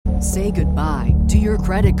Say goodbye to your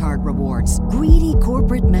credit card rewards. Greedy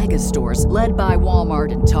corporate mega stores, led by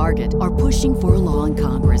Walmart and Target, are pushing for a law in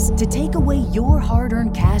Congress to take away your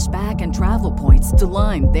hard-earned cash back and travel points to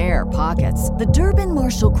line their pockets. The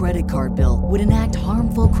Durbin-Marshall credit card bill would enact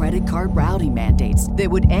harmful credit card routing mandates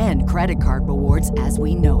that would end credit card rewards as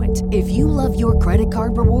we know it. If you love your credit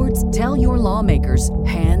card rewards, tell your lawmakers,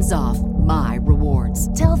 hands off my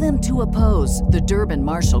rewards. Tell them to oppose the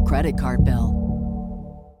Durbin-Marshall credit card bill.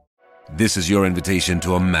 This is your invitation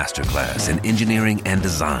to a masterclass in engineering and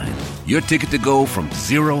design. Your ticket to go from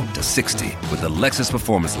 0 to 60 with the Lexus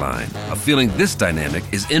Performance Line. A feeling this dynamic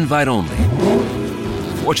is invite only.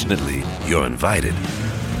 Fortunately, you're invited.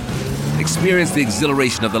 Experience the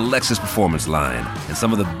exhilaration of the Lexus Performance Line and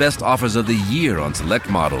some of the best offers of the year on select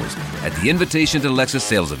models at the Invitation to Lexus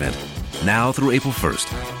sales event, now through April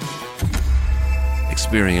 1st.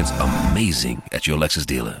 Experience amazing at your Lexus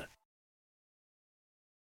dealer.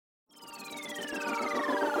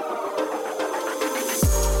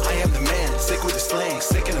 Sick with the slang,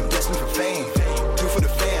 sick and investment for fame. Do for the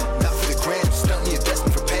fam, not for the gram. Stunt the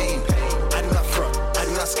investment for pain. I do not front, I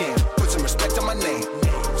do not scam. Put some respect on my name.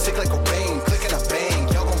 Sick like a rain, click and I bang.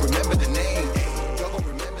 Y'all gon' remember the name. Y'all gon'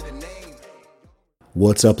 remember the name.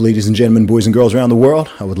 What's up, ladies and gentlemen, boys and girls around the world?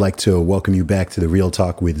 I would like to welcome you back to the Real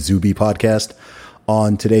Talk with Zuby podcast.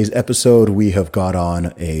 On today's episode, we have got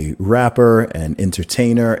on a rapper, an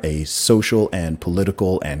entertainer, a social and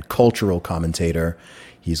political and cultural commentator.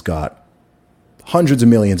 He's got hundreds of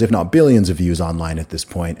millions, if not billions of views online at this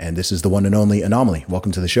point. And this is the one and only An0maly.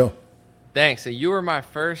 Welcome to the show. Thanks. You were my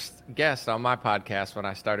first guest on my podcast when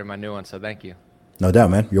I started my new one, so thank you. No doubt,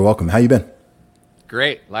 man. You're welcome. How you been?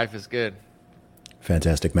 Great. Life is good.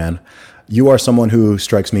 Fantastic, man. You are someone who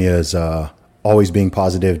strikes me as always being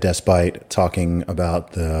positive despite talking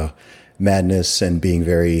about the madness and being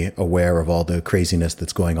very aware of all the craziness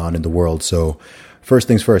that's going on in the world. So first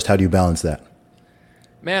things first, how do you balance that?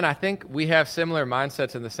 Man, I think we have similar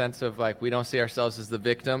mindsets in the sense of like we don't see ourselves as the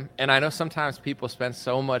victim. And I know sometimes people spend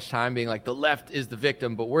so much time being like the left is the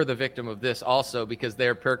victim, but we're the victim of this also because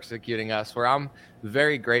they're persecuting us, where I'm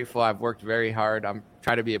very grateful. I've worked very hard. I'm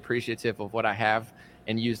trying to be appreciative of what I have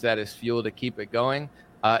and use that as fuel to keep it going.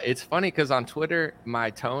 It's funny because on Twitter,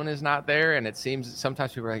 my tone is not there. And it seems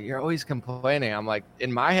sometimes people are like, you're always complaining. I'm like,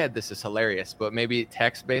 in my head, this is hilarious, but maybe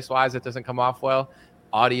text-based wise, it doesn't come off well.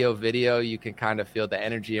 Audio, video, you can kind of feel the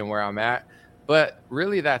energy and where I'm at. But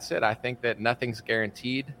really, that's it. I think that nothing's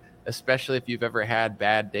guaranteed, especially if you've ever had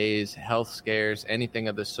bad days, health scares, anything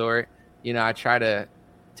of the sort. You know, I try to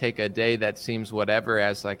take a day that seems whatever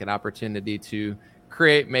as like an opportunity to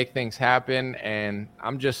create, make things happen. And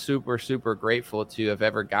I'm just super, super grateful to have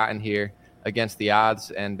ever gotten here against the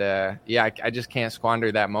odds. And I just can't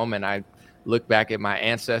squander that moment. I look back at my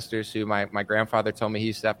ancestors who my grandfather told me he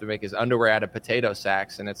used to have to make his underwear out of potato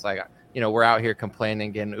sacks. And it's like, you know, we're out here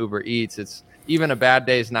complaining, getting Uber Eats. It's even a bad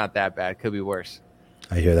day is not that bad. Could be worse.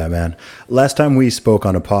 I hear that, man. Last time we spoke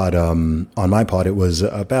on a pod, on my pod, it was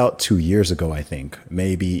about 2 years ago, I think.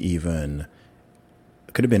 Maybe even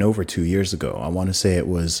could have been over 2 years ago. I want to say it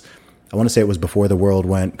was before the world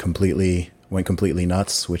went completely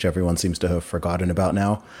nuts, which everyone seems to have forgotten about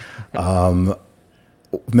now.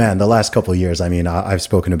 Man, the last couple of years, I mean, I've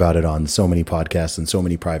spoken about it on so many podcasts and so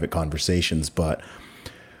many private conversations, but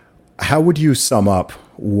how would you sum up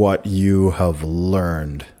what you have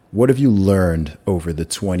learned? What have you learned over the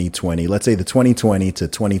 2020, let's say the 2020 to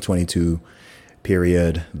 2022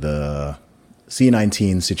 period, the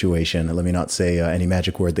C-19 situation? Let me not say any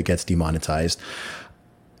magic word that gets demonetized.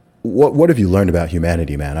 What have you learned about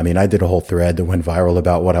humanity, man? I mean, I did a whole thread that went viral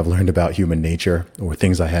about what I've learned about human nature or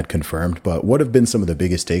things I had confirmed, but what have been some of the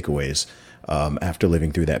biggest takeaways after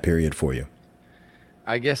living through that period for you?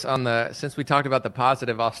 I guess since we talked about the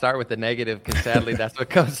positive, I'll start with the negative because sadly that's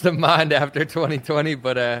what comes to mind after 2020.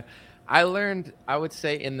 But I learned, I would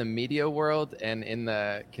say in the media world and in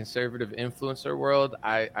the conservative influencer world,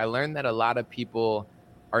 I learned that a lot of people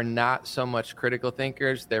are not so much critical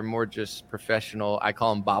thinkers. They're more just professional. I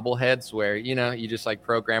call them bobbleheads, where, you know, you just like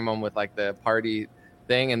program them with like the party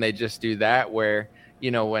thing and they just do that. Where, you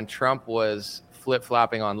know, when Trump was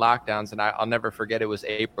flip-flopping on lockdowns, and I'll never forget, it was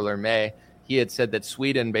April or May, he had said that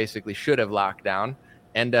Sweden basically should have locked down.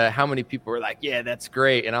 And how many people were like, yeah, that's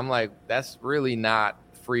great. And I'm like, that's really not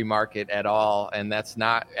free market at all. And that's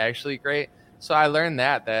not actually great. So I learned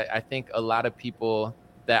that I think a lot of people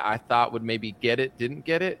that I thought would maybe get it, didn't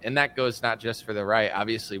get it. And that goes not just for the right,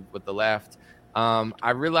 obviously with the left.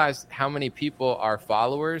 I realized how many people are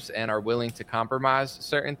followers and are willing to compromise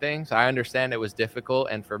certain things. I understand it was difficult.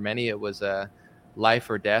 And for many, it was a life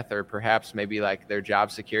or death, or perhaps maybe like their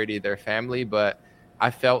job security, their family. But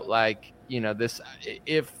I felt like, this,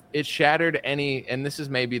 if it shattered any, and this is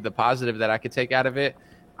maybe the positive that I could take out of it,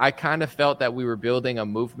 I kind of felt that we were building a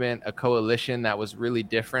movement, a coalition that was really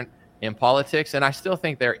different in politics. And I still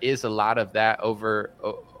think there is a lot of that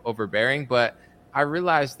overbearing, but I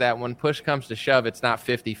realized that when push comes to shove, it's not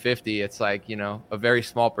 50-50. It's like, a very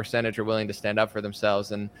small percentage are willing to stand up for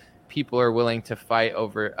themselves, and people are willing to fight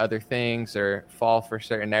over other things or fall for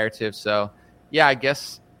certain narratives. So yeah, I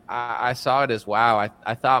guess I saw it as, wow,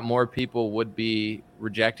 I thought more people would be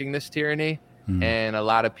rejecting this tyranny. And a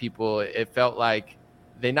lot of people, it felt like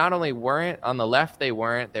they not only weren't on the left, they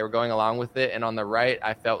were going along with it. And on the right,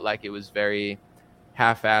 I felt like it was very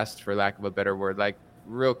half-assed, for lack of a better word. Like,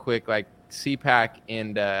 real quick, like CPAC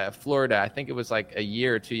in Florida, I think it was like a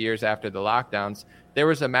year or 2 years after the lockdowns, there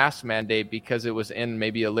was a mask mandate because it was in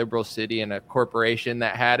maybe a liberal city and a corporation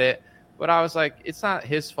that had it. But I was like, it's not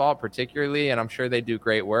his fault particularly, and I'm sure they do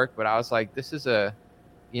great work. But I was like, this is a,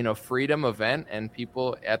 freedom event, and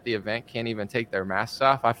people at the event can't even take their masks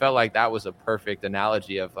off. I felt like that was a perfect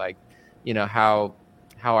analogy of like, how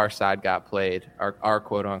our side got played, our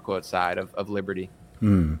quote unquote side of liberty.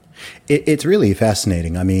 It's really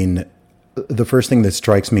fascinating. I mean, the first thing that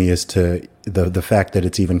strikes me is the fact that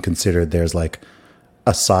it's even considered there's like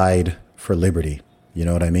a side for liberty. You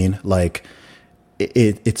know what I mean? Like,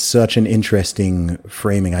 it's such an interesting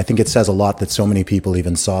framing. I think it says a lot that so many people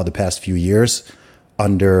even saw the past few years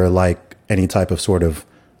under like any type of sort of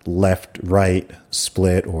left-right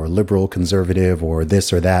split or liberal conservative or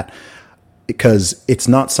this or that, because it's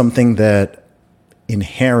not something that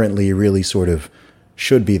inherently really sort of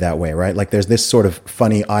should be that way, right? Like, there's this sort of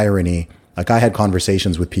funny irony. Like, I had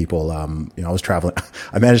conversations with people, I was traveling,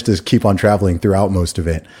 I managed to keep on traveling throughout most of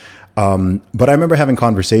it. But I remember having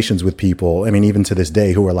conversations with people, I mean, even to this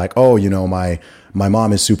day, who are like, oh, my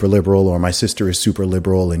mom is super liberal, or my sister is super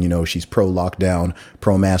liberal, and, she's pro-lockdown,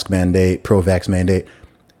 pro-mask mandate, pro-vax mandate.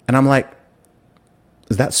 And I'm like,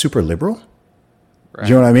 is that super liberal? Right. Do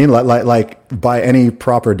you know what I mean? Like by any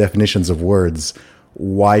proper definitions of words,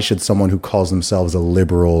 why should someone who calls themselves a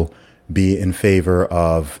liberal be in favor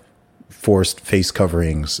of forced face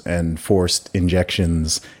coverings and forced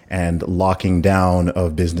injections and locking down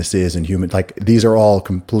of businesses and human, like, these are all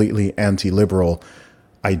completely anti-liberal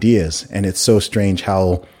ideas. And it's so strange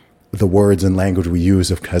how the words and language we use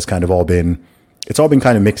has kind of all been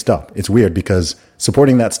kind of mixed up. It's weird because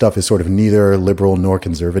supporting that stuff is sort of neither liberal nor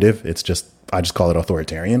conservative. It's just, I just call it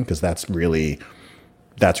authoritarian, because that's really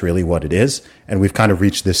what it is. And we've kind of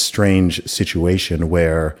reached this strange situation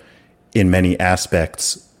where in many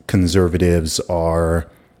aspects, conservatives are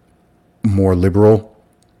more liberal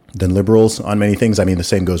than liberals on many things. I mean, the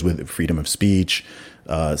same goes with freedom of speech,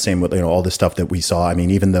 same with, all the stuff that we saw. I mean,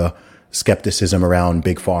 even the skepticism around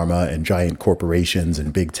big pharma and giant corporations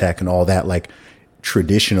and big tech and all that, like,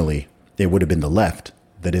 traditionally it would have been the left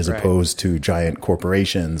that is opposed to giant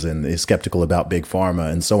corporations and is skeptical about big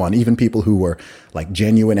pharma and so on. Even people who were like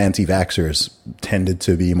genuine anti-vaxxers tended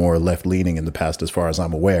to be more left-leaning in the past, as far as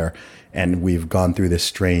I'm aware. And we've gone through this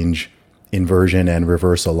strange inversion and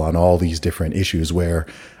reversal on all these different issues, where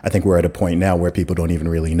I think we're at a point now where people don't even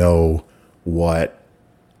really know what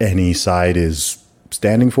any side is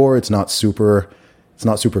standing for. It's not super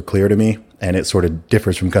clear to me, and it sort of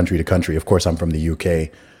differs from country to country. Of course, I'm from the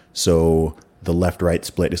UK, so the left-right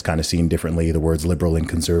split is kind of seen differently. The words liberal and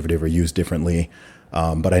conservative are used differently.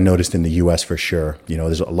 But I noticed in the US for sure,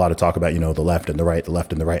 there's a lot of talk about, the left and the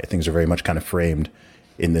right. Things are very much kind of framed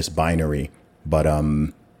in this binary, but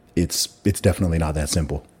it's definitely not that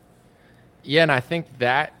simple. Yeah, and I think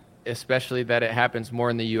that, especially that it happens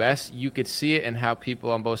more in the US, you could see it in how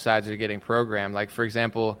people on both sides are getting programmed. Like, for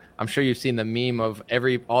example, I'm sure you've seen the meme of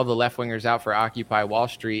all the left-wingers out for Occupy Wall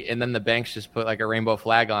Street, and then the banks just put like a rainbow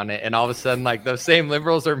flag on it, and all of a sudden, like, those same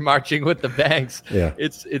liberals are marching with the banks. Yeah.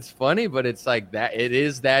 It's funny, but it's like that. It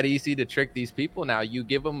is that easy to trick these people now. You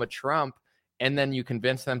give them a Trump, and then you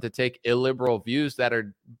convince them to take illiberal views that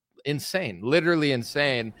are insane, literally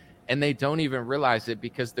insane, and they don't even realize it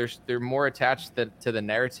because they're more attached to the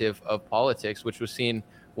narrative of politics, which was seen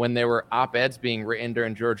when there were op-eds being written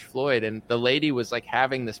during George Floyd. And the lady was like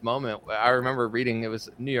having this moment. I remember reading, it was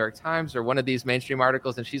New York Times or one of these mainstream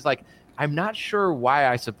articles, and she's like, I'm not sure why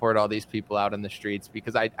I support all these people out in the streets,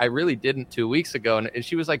 because I really didn't 2 weeks ago. And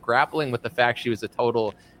she was like grappling with the fact she was a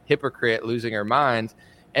total hypocrite, losing her mind.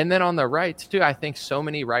 And then on the right, too, I think so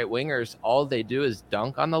many right-wingers, all they do is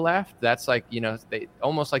dunk on the left. That's like, they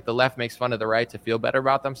almost like the left makes fun of the right to feel better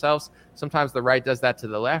about themselves. Sometimes the right does that to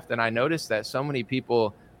the left. And I noticed that so many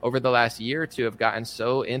people over the last year or two have gotten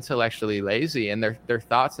so intellectually lazy, and their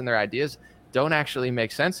thoughts and their ideas, don't actually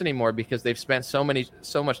make sense anymore because they've spent so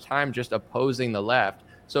much time just opposing the left.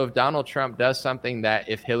 So if Donald Trump does something that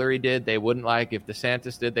if Hillary did, they wouldn't like, if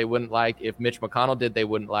DeSantis did, they wouldn't like, if Mitch McConnell did, they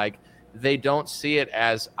wouldn't like, they don't see it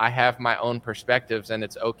as I have my own perspectives and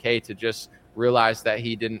it's okay to just realize that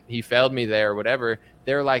he failed me there or whatever.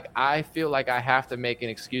 They're like, I feel like I have to make an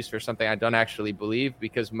excuse for something I don't actually believe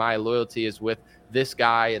because my loyalty is with this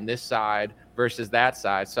guy and this side versus that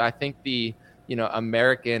side. So I think the,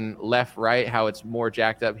 American left, right, how it's more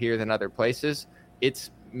jacked up here than other places, it's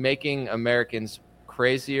making Americans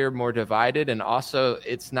crazier, more divided. And also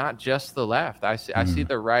it's not just the left. I see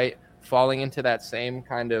the right falling into that same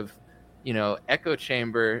kind of, echo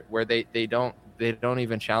chamber where they don't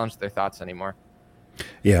even challenge their thoughts anymore.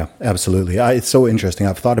 Yeah, absolutely. It's so interesting.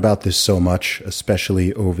 I've thought about this so much,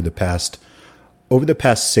 especially over the past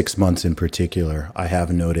 6 months in particular. I have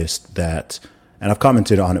noticed that, and I've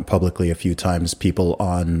commented on it publicly a few times, people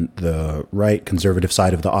on the right conservative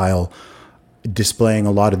side of the aisle displaying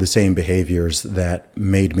a lot of the same behaviors that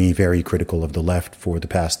made me very critical of the left for the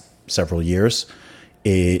past several years.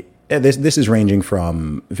 This is ranging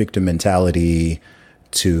from victim mentality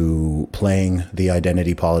to playing the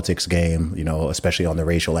identity politics game, especially on the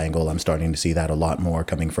racial angle. I'm starting to see that a lot more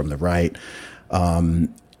coming from the right.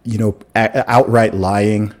 Outright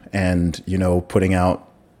lying and, putting out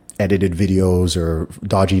edited videos or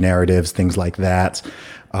dodgy narratives, things like that.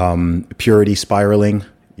 Purity spiraling,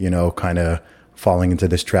 kind of falling into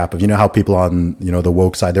this trap of, how people on, the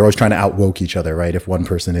woke side, they're always trying to out-woke each other, right? If one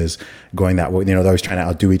person is going that way, they're always trying to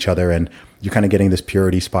outdo each other. And you're kind of getting this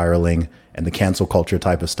purity spiraling and the cancel culture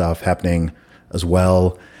type of stuff happening as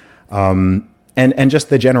well. And just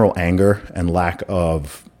the general anger and lack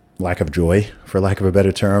of joy, for lack of a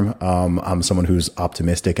better term. I'm someone who's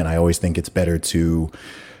optimistic, and I always think it's better to,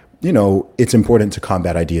 it's important to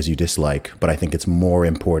combat ideas you dislike, but I think it's more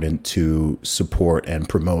important to support and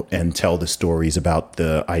promote and tell the stories about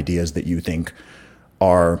the ideas that you think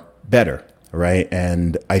are better, right?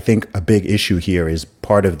 And I think a big issue here is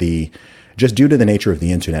part of just due to the nature of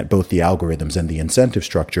the internet, both the algorithms and the incentive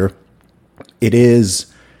structure, it's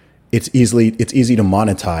easy to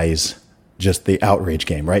monetize just the outrage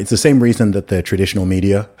game, right? It's the same reason that the traditional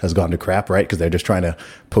media has gone to crap, right? Because they're just trying to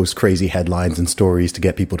post crazy headlines and stories to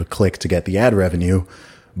get people to click to get the ad revenue.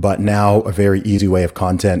 But now a very easy way of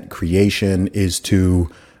content creation is to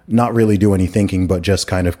not really do any thinking, but just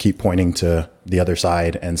kind of keep pointing to the other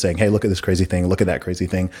side and saying, hey, look at this crazy thing. Look at that crazy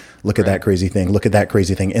thing. Look at that crazy thing. Look at that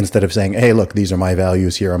crazy thing. Instead of saying, hey, look, these are my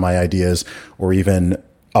values. Here are my ideas. Or even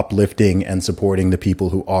uplifting and supporting the people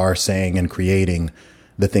who are saying and creating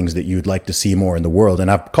the things that you'd like to see more in the world.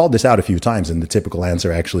 And I've called this out a few times, and the typical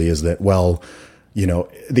answer actually is that, well,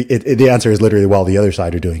 the answer is literally, well, the other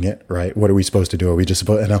side are doing it, right? What are we supposed to do? Are we just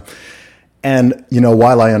supposed to, And,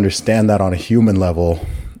 while I understand that on a human level,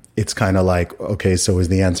 it's kind of like, okay, so is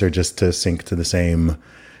the answer just to sink to the same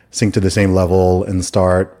level and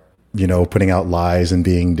start, putting out lies and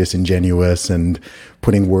being disingenuous and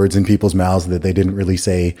putting words in people's mouths that they didn't really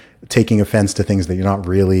say, taking offense to things that you're not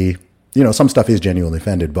really, some stuff is genuinely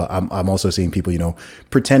offended, but I'm also seeing people,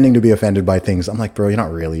 pretending to be offended by things. I'm like, bro, you're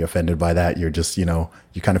not really offended by that. You're just, you're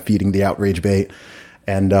kind of feeding the outrage bait.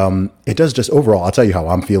 And it does just overall, I'll tell you how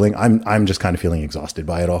I'm feeling. I'm just kind of feeling exhausted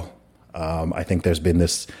by it all. I think there's been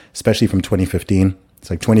this, especially from 2015, it's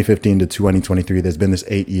like 2015 to 2023, there's been this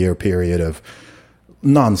 8-year period of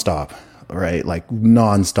nonstop, right? Like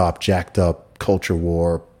nonstop jacked up culture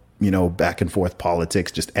war, back and forth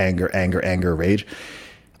politics, just anger, rage.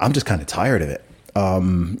 I'm just kind of tired of it.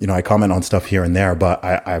 I comment on stuff here and there, but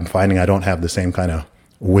I'm finding I don't have the same kind of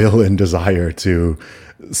will and desire to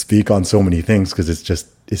speak on so many things because it's just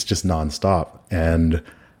nonstop. And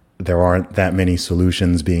there aren't that many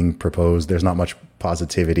solutions being proposed. There's not much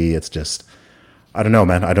positivity. It's just, I don't know,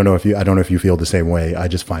 man. I don't know if you feel the same way. I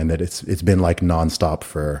just find that it's been like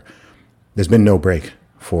nonstop there's been no break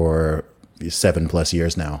for 7+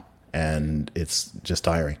 years now. And it's just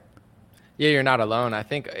tiring. Yeah, you're not alone. I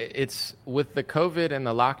think it's with the COVID and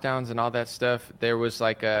the lockdowns and all that stuff, there was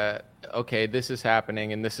like okay, this is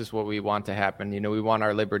happening and this is what we want to happen. We want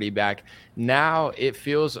our liberty back. Now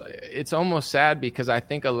it's almost sad because I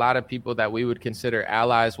think a lot of people that we would consider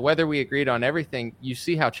allies, whether we agreed on everything, you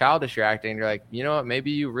see how childish you're acting. You're like, you know what, maybe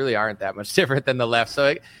you really aren't that much different than the left.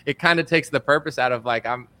 So it kind of takes the purpose out of like,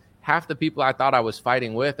 half the people I thought I was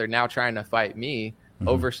fighting with are now trying to fight me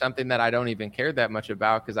over something that I don't even care that much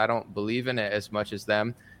about because I don't believe in it as much as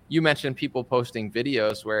them. You mentioned people posting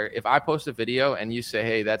videos where if I post a video and you say,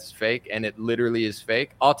 hey, that's fake, and it literally is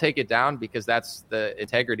fake, I'll take it down because that's the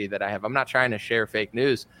integrity that I have. I'm not trying to share fake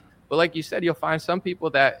news. But like you said, you'll find some people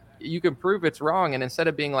that you can prove it's wrong. And instead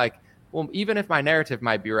of being like, well, even if my narrative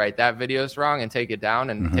might be right, that video is wrong, and take it down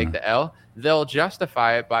and take the L, they'll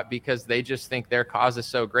justify it because they just think their cause is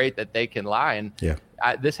so great that they can lie. And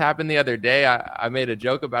this happened the other day. I made a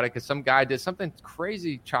joke about it because some guy did something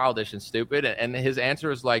crazy, childish and stupid. And his answer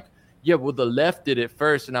was like, yeah, well, the left did it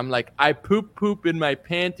first. And I'm like, I poop in my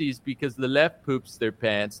panties because the left poops their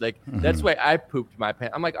pants. Like, that's why I pooped my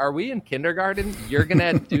pants. I'm like, are we in kindergarten? You're going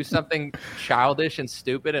to do something childish and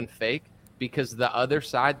stupid and fake because the other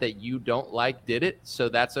side that you don't like did it. So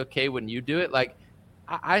that's okay when you do it. Like,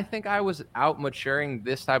 I think I was out maturing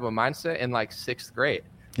this type of mindset in like 6th grade.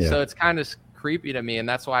 Yeah. So it's kind of creepy to me. And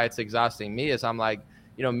that's why it's exhausting me, is I'm like,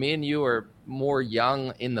 you know, me and you are more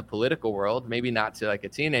young in the political world, maybe not to like a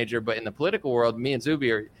teenager, but in the political world, me and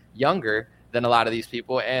Zuby are younger than a lot of these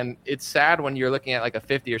people. And it's sad when you're looking at like a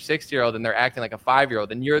 50 or 60-year-old and they're acting like a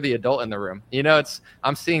 5-year-old and you're the adult in the room. You know,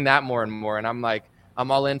 I'm seeing that more and more. And I'm like,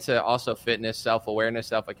 I'm all into also fitness, self-awareness,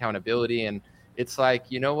 self-accountability. And it's like,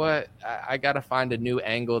 you know what? I got to find a new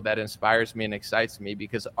angle that inspires me and excites me,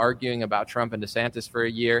 because arguing about Trump and DeSantis for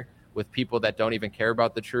a year with people that don't even care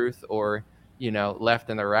about the truth, or you know, left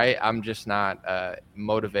and the right, I'm just not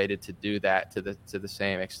motivated to do that to the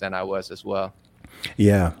same extent I was as well.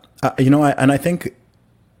 Yeah. You know, I think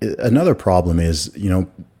another problem is, you know,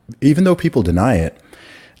 even though people deny it,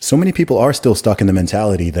 so many people are still stuck in the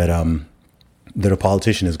mentality that that a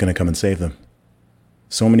politician is going to come and save them.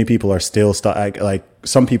 So many people are still stuck. Like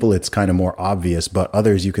some people, it's kind of more obvious, but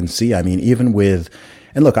others you can see. I mean, even with,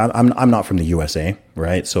 and look, I'm not from the USA,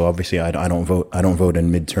 right? So obviously I don't vote. I don't vote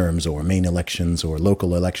in midterms or main elections or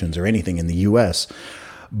local elections or anything in the US.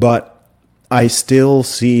 But I still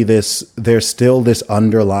see this. There's still this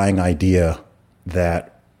underlying idea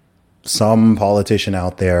that some politician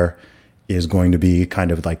out there is going to be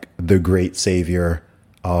kind of like the great savior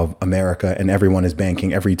of America, and everyone is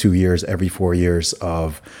banking every 2 years, every 4 years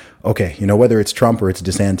of, okay, you know, whether it's Trump or it's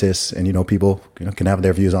DeSantis, and, you know, people, you know, can have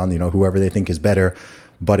their views on, you know, whoever they think is better,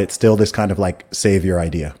 but it's still this kind of like savior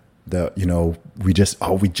idea that, you know, we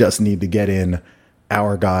just need to get in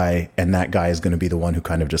our guy, and that guy is going to be the one who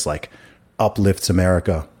kind of just like uplifts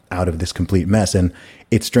America out of this complete mess. And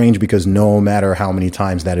it's strange because no matter how many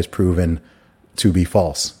times that is proven to be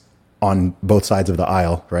false on both sides of the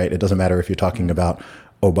aisle, right? It doesn't matter if you're talking about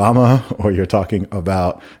Obama or you're talking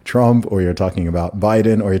about Trump or you're talking about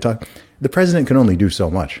Biden or the president can only do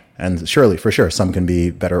so much. And surely, for sure, some can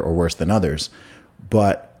be better or worse than others,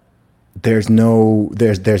 but there's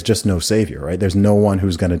just no savior, right? There's no one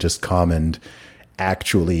who's going to just come and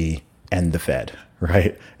actually end the Fed,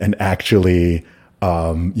 right? And actually,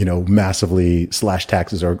 you know, massively slash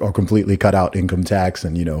taxes or completely cut out income tax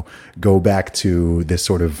and, you know, go back to this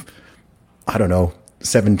sort of, I don't know,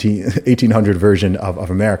 1800 version of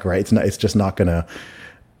America, right? It's just not going to,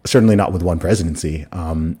 certainly not with one presidency.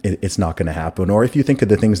 It's not going to happen. Or if you think of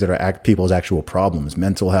the things that are people's actual problems,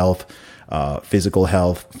 mental health, physical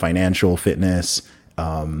health, financial fitness,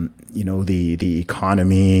 you know, the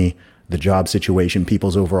economy, the job situation,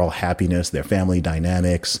 people's overall happiness, their family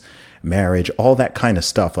dynamics, marriage, all that kind of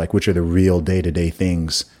stuff, like which are the real day-to-day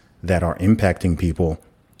things that are impacting people.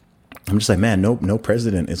 I'm just like, man, no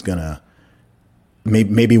president is going to,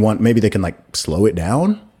 maybe they can like slow it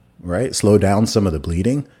down, right? Slow down some of the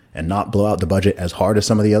bleeding and not blow out the budget as hard as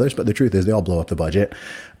some of the others. But the truth is they all blow up the budget.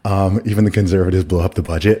 Even the conservatives blow up the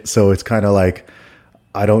budget. So it's kind of like,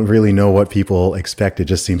 I don't really know what people expect. It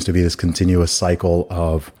just seems to be this continuous cycle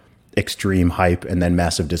of extreme hype and then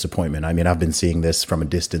massive disappointment. I mean, I've been seeing this from a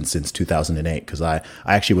distance since 2008 because I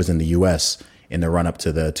actually was in the US in the run up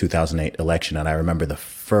to the 2008 election. And I remember the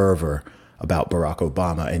fervor about Barack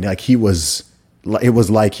Obama, and like it was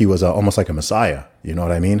like he was almost like a messiah. You know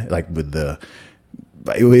what I mean? Like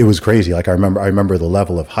it was crazy. Like I remember the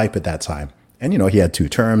level of hype at that time. And, you know, he had 2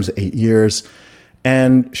 terms, 8 years,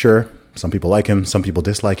 and sure, some people like him, some people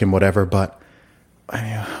dislike him, whatever. But I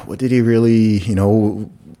mean, what did he really, you know,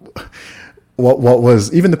 what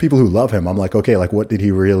was, even the people who love him, I'm like, okay, like what did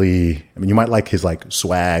he really, I mean, you might like his like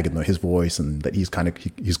swag and his voice and that he's kind of,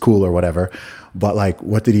 he's cool or whatever, but like,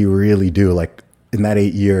 what did he really do? Like in that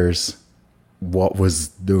 8 years, what was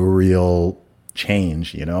the real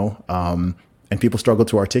change, you know? And people struggle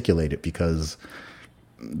to articulate it because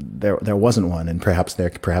there wasn't one, and perhaps there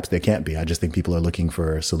can't be. I just think people are looking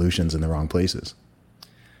for solutions in the wrong places.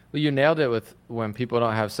 Well, you nailed it with when people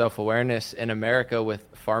don't have self-awareness in America with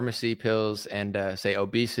pharmacy pills and say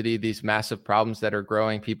obesity, these massive problems that are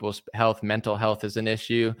growing people's health. Mental health is an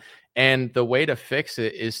issue, and the way to fix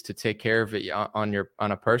it is to take care of it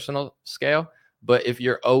on a personal scale. But if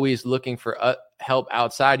you're always looking for help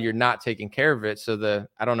outside, you're not taking care of it. So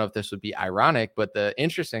I don't know if this would be ironic, but the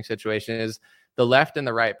interesting situation is the left and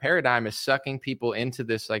the right paradigm is sucking people into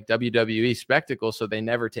this like WWE spectacle, so they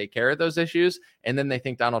never take care of those issues, and then they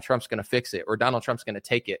think Donald Trump's going to fix it or Donald Trump's going to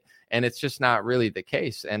take it, and it's just not really the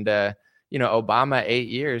case. And Obama, 8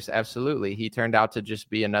 years, absolutely, he turned out to just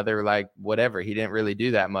be another like whatever. He didn't really do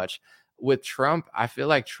that much. With Trump, I feel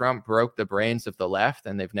like Trump broke the brains of the left,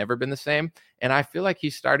 and they've never been the same. And I feel like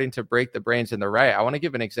he's starting to break the brains in the right. I want to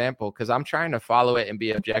give an example because I'm trying to follow it and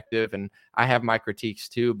be objective, and I have my critiques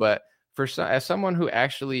too. But as someone who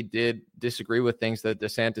actually did disagree with things that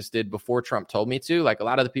DeSantis did before Trump told me to, like a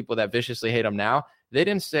lot of the people that viciously hate him now, they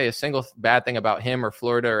didn't say a single bad thing about him or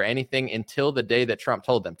Florida or anything until the day that Trump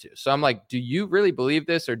told them to. So I'm like, do you really believe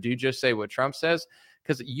this, or do you just say what Trump says?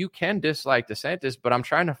 Because you can dislike DeSantis, but I'm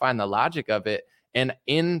trying to find the logic of it. And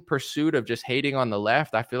in pursuit of just hating on the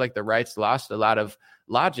left, I feel like the right's lost a lot of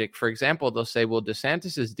logic. For example, they'll say, well,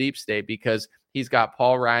 DeSantis is deep state because he's got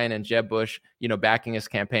Paul Ryan and Jeb Bush, backing his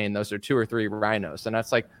campaign. Those are 2 or 3 rhinos. And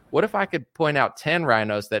that's like, what if I could point out 10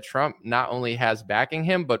 rhinos that Trump not only has backing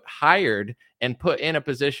him, but hired and put in a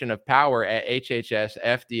position of power at HHS,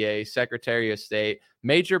 FDA, Secretary of State,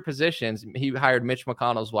 major positions. He hired Mitch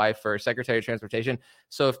McConnell's wife for Secretary of Transportation.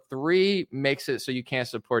 So if 3 makes it so you can't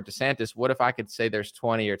support DeSantis, what if I could say there's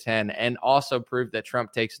 20 or 10 and also prove that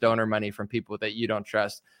Trump takes donor money from people that you don't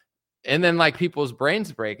trust? And then like people's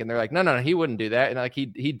brains break and they're like, no, he wouldn't do that. And like, he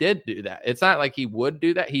did do that. It's not like he would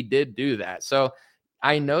do that. He did do that. So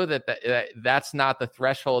I know that's not the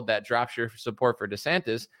threshold that drops your support for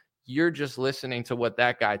DeSantis. You're just listening to what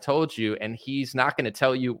that guy told you, and he's not going to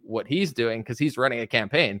tell you what he's doing because he's running a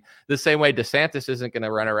campaign. The same way DeSantis isn't going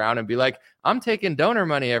to run around and be like, I'm taking donor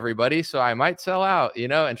money, everybody, so I might sell out,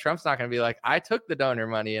 and Trump's not going to be like, I took the donor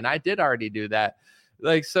money and I did already do that.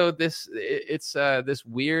 Like, so it's this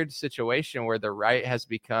weird situation where the right has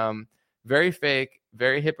become very fake,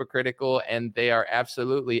 very hypocritical, and they are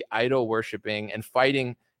absolutely idol worshiping and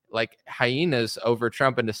fighting like hyenas over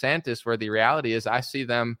Trump and DeSantis, where the reality is I see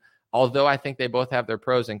them, although I think they both have their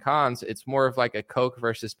pros and cons, it's more of like a Coke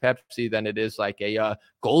versus Pepsi than it is like a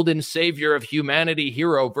golden savior of humanity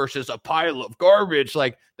hero versus a pile of garbage.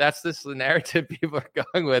 Like that's this narrative people are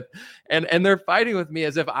going with. And they're fighting with me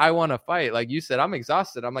as if I want to fight. Like you said, I'm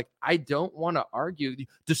exhausted. I'm like, I don't want to argue.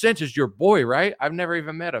 DeSantis, your boy, right? I've never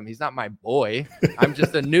even met him. He's not my boy. I'm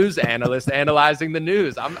just a news analyst analyzing the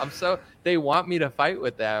news. They want me to fight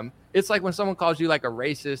with them. It's like when someone calls you like a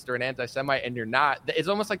racist or an anti-Semite and you're not, it's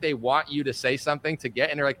almost like they want you to say something to get,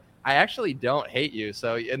 and they're like, I actually don't hate you.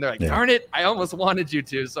 So, and they're like, darn it, I almost wanted you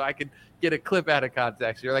to, so I could get a clip out of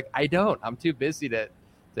context. You're like, I don't, I'm too busy to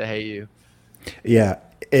hate you. Yeah.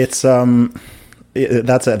 It's,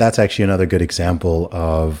 that's actually another good example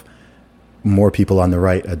of more people on the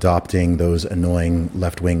right adopting those annoying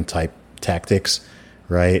left-wing type tactics,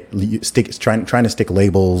 right? Trying to stick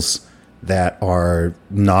labels that are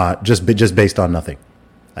not just based on nothing.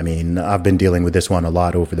 I mean, I've been dealing with this one a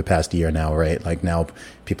lot over the past year now, right? Like now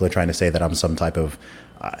people are trying to say that I'm some type of,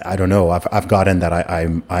 I don't know. I've gotten that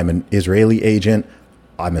I'm an Israeli agent.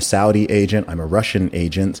 I'm a Saudi agent. I'm a Russian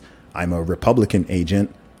agent. I'm a Republican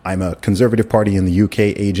agent. I'm a Conservative Party in the UK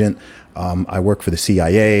agent. I work for the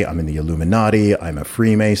CIA. I'm in the Illuminati. I'm a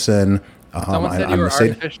Freemason. Someone said you were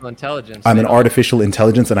artificial intelligence. I'm an artificial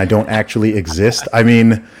intelligence and I don't actually exist. I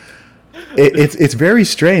mean, it's very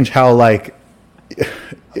strange how like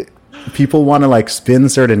people want to like spin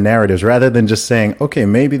certain narratives rather than just saying, okay,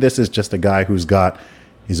 maybe this is just a guy who's got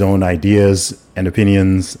his own ideas and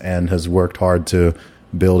opinions and has worked hard to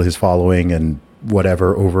build his following and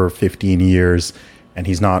whatever over 15 years. And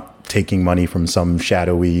he's not taking money from some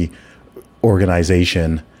shadowy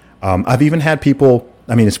organization. I've even had people,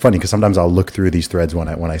 I mean, it's funny because sometimes I'll look through these threads when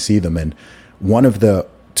I see them, and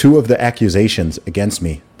two of the accusations against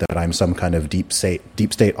me that I'm some kind of deep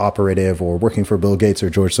state operative or working for Bill Gates or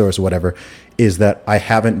George Soros or whatever is that I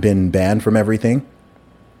haven't been banned from everything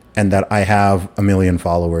and that I have 1 million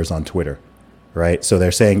followers on Twitter, right? So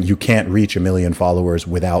they're saying you can't reach 1 million followers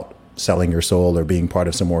without selling your soul or being part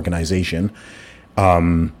of some organization,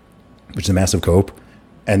 which is a massive cope.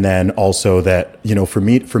 And then also that, for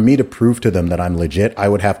me to prove to them that I'm legit, I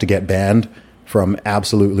would have to get banned from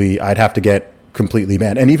I'd have to get completely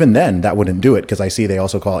banned. And even then that wouldn't do it because I see they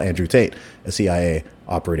also call Andrew Tate a CIA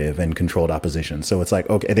operative and controlled opposition. So it's like,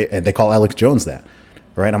 okay, they call Alex Jones that,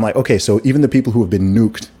 right? I'm like, okay, so even the people who have been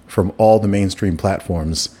nuked from all the mainstream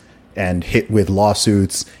platforms and hit with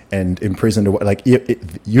lawsuits and imprisoned, like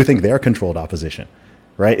you think they're controlled opposition,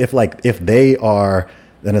 right? If they are,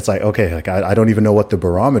 then it's like, okay, like I don't even know what the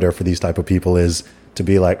barometer for these type of people is to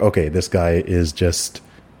be like, okay, this guy is just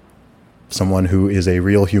someone who is a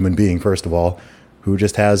real human being, first of all, who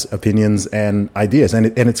just has opinions and ideas. And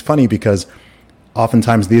it's funny because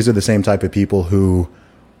oftentimes these are the same type of people who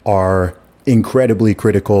are incredibly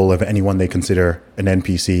critical of anyone they consider an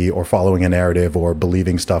NPC, or following a narrative, or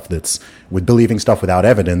believing stuff without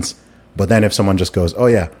evidence. But then if someone just goes, "Oh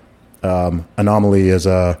yeah, An0maly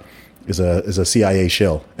is a CIA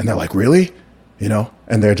shill," and they're like, "Really?" You know,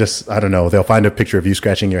 and they're just, I don't know, they'll find a picture of you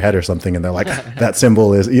scratching your head or something, and they're like, "That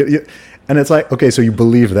symbol is," and it's like, okay, so you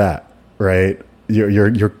believe that, right?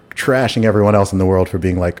 You're trashing everyone else in the world for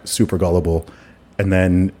being like super gullible. And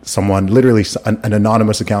then someone, literally an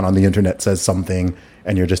anonymous account on the internet, says something,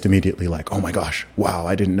 and you're just immediately like, "Oh my gosh, wow,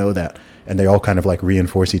 I didn't know that." And they all kind of like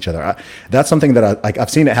reinforce each other. That's something that I've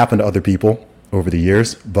seen it happen to other people over the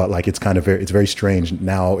years, but like it's very strange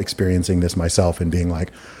now experiencing this myself and being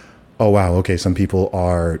like, "Oh wow, okay, some people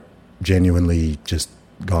are genuinely just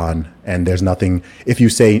gone, and there's nothing. If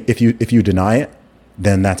you deny it,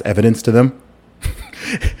 then that's evidence to them."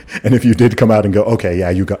 And if you did come out and go, "Okay, yeah,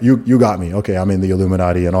 you got me. Okay, I'm in the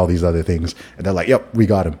Illuminati and all these other things," and they're like, "Yep, we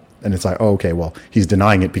got him," and it's like, "Oh, okay, well, he's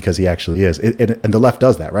denying it because he actually is." And the left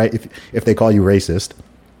does that, right? If they call you racist,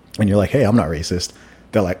 and you're like, "Hey, I'm not racist,"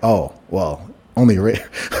 they're like, "Oh, well, only a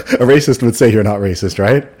racist would say you're not racist,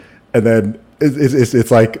 right?" And then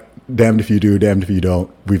it's like, damned if you do, damned if you don't.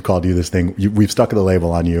 We've called you this thing. We've stuck the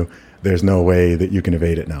label on you. There's no way that you can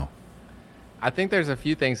evade it now. I think there's a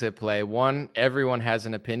few things at play. One, everyone has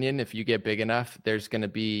an opinion. If you get big enough, there's going to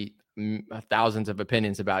be thousands of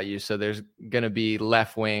opinions about you. So there's going to be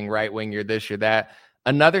left wing, right wing, you're this, you're that.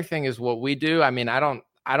 Another thing is what we do. I mean, I don't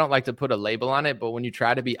like to put a label on it, but when you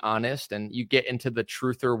try to be honest and you get into the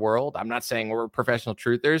truther world, I'm not saying we're professional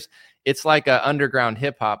truthers. It's like a underground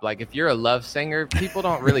hip hop. Like if you're a love singer, people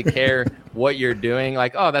don't really care what you're doing.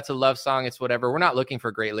 Like, "Oh, that's a love song. It's whatever." We're not looking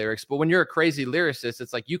for great lyrics. But when you're a crazy lyricist,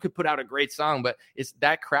 it's like you could put out a great song, but it's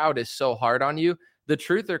that crowd is so hard on you. The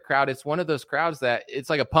truther crowd, it's one of those crowds that it's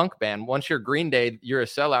like a punk band. Once you're Green Day, you're a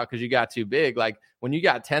sellout because you got too big. Like when you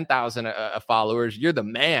got 10,000 followers, you're the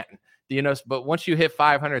man. But once you hit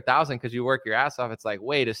 500,000 because you work your ass off, it's like,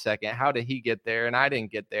 wait a second, how did he get there and I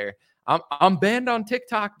didn't get there? I'm banned on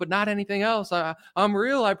TikTok, but not anything else. I'm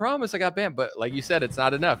real. I promise I got banned. But like you said, it's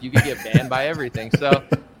not enough. You can get banned by everything. So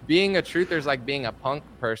being a truther is like being a punk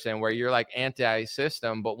person where you're like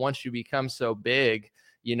anti-system. But once you become so big,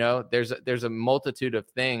 there's a multitude of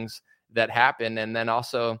things that happen. And then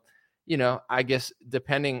also, I guess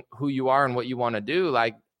depending who you are and what you want to do,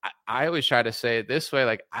 like I always try to say it this way,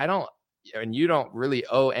 like you don't really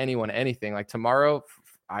owe anyone anything. Like tomorrow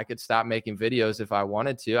I could stop making videos if I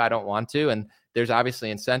wanted to. I don't want to. And there's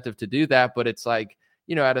obviously incentive to do that. But it's like,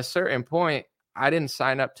 at a certain point, I didn't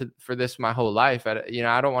sign up for this my whole life. I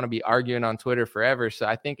don't want to be arguing on Twitter forever. So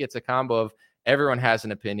I think it's a combo of everyone has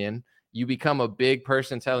an opinion. You become a big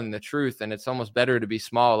person telling the truth, and it's almost better to be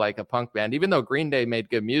small like a punk band. Even though Green Day made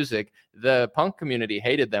good music, the punk community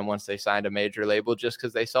hated them once they signed a major label just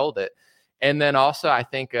because they sold it. And then also, I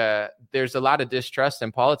think there's a lot of distrust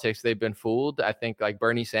in politics. They've been fooled. I think like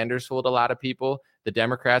Bernie Sanders fooled a lot of people. The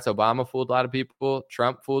Democrats, Obama fooled a lot of people.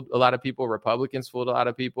 Trump fooled a lot of people. Republicans fooled a lot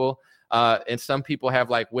of people. And some people have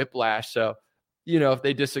like whiplash. So, if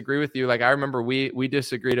they disagree with you, like I remember we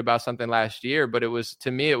disagreed about something last year, but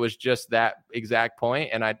to me, it was just that exact point.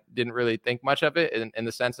 And I didn't really think much of it in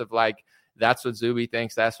the sense of like, that's what Zuby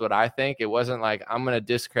thinks. That's what I think. It wasn't like, I'm going to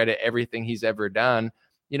discredit everything he's ever done.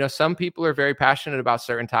 Some people are very passionate about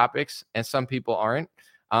certain topics and some people aren't.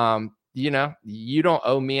 You don't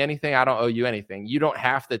owe me anything. I don't owe you anything. You don't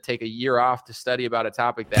have to take a year off to study about a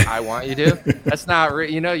topic that I want you to. That's not,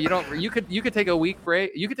 you could take a week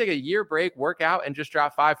break. You could take a year break, work out, and just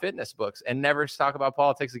drop 5 fitness books and never talk about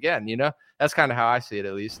politics again. That's kind of how I see it,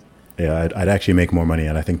 at least. Yeah, I'd actually make more money,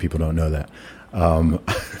 and I think people don't know that.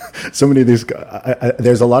 So many of these,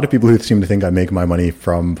 there's a lot of people who seem to think I make my money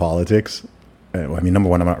from politics. I mean, number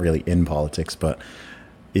one, I'm not really in politics, but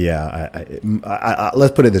yeah, I,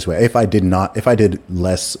 let's put it this way: if I did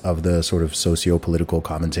less of the sort of socio-political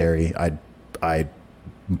commentary, I'd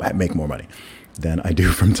make more money than I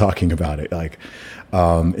do from talking about it. Like,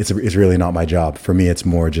 it's really not my job. For me, it's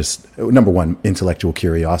more just, number one, intellectual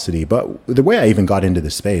curiosity. But the way I even got into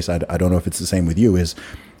this space, I don't know if it's the same with you, is,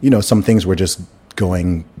 some things were just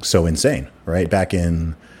going so insane, right? Back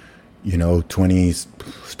in, 20s,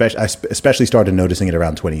 I especially started noticing it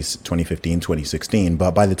around 2015, 2016.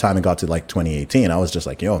 But by the time it got to like 2018, I was just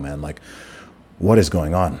like, yo, man, like, what is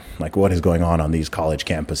going on? Like, what is going on these college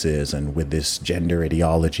campuses and with this gender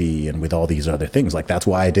ideology and with all these other things? Like, that's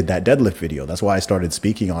why I did that deadlift video. That's why I started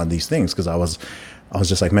speaking on these things, because I was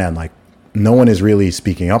just like, man, like, no one is really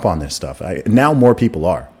speaking up on this stuff. Now more people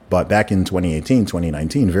are. But back in 2018,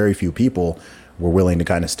 2019, very few people were willing to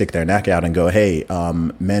kind of stick their neck out and go, hey,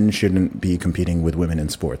 men shouldn't be competing with women in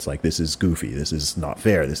sports. Like, this is goofy. This is not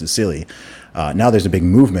fair. This is silly. Now there's a big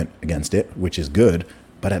movement against it, which is good.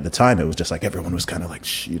 But at the time, it was just like everyone was kind of like,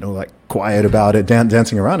 like quiet about it,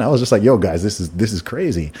 dancing around. I was just like, yo, guys, this is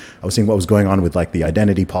crazy. I was seeing what was going on with like the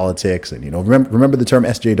identity politics. And, remember the term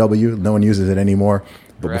SJW? No one uses it anymore.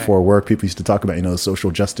 But right. Before work, people used to talk about, the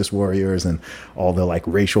social justice warriors and all the like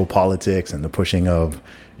racial politics and the pushing of,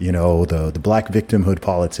 the black victimhood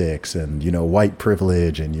politics and, white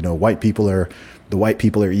privilege and, the white people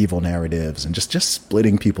are evil narratives and just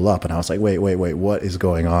splitting people up. And I was like, wait, what is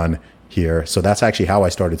going on here? So that's actually how I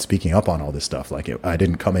started speaking up on all this stuff. Like I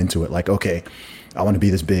didn't come into it like, okay, I want to be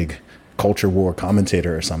this big culture war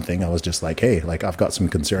commentator or something. I was just like, hey, like I've got some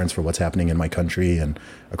concerns for what's happening in my country and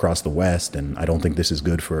across the West. And I don't think this is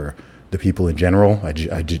good for the people in general. I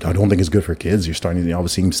don't think it's good for kids. You're starting to, I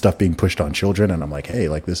was seeing stuff being pushed on children. And I'm like, hey,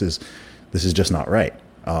 like this is just not right.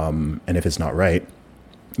 And if it's not right,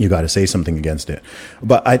 you got to say something against it.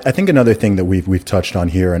 But I think another thing that we've touched on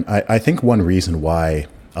here, and I think one reason why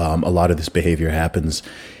a lot of this behavior happens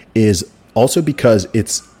is also because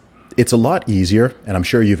it's a lot easier, and I'm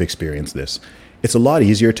sure you've experienced this, it's a lot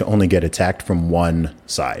easier to only get attacked from one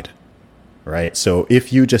side, right? So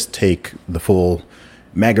if you just take the full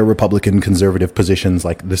MAGA Republican conservative positions,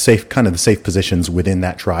 like the safe positions within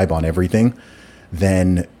that tribe on everything,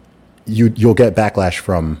 then you'll get backlash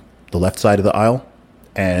from the left side of the aisle,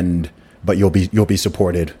 but you'll be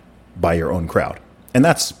supported by your own crowd. And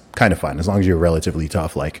that's kind of fine as long as you're relatively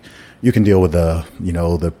tough. Like you can deal with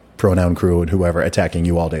the pronoun crew and whoever attacking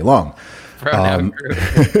you all day long. Pronoun crew.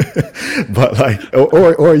 But like,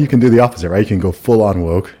 or you can do the opposite, right? You can go full on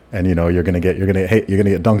woke, and you're gonna get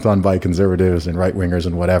dunked on by conservatives and right wingers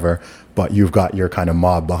and whatever. But you've got your kind of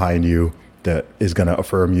mob behind you that is gonna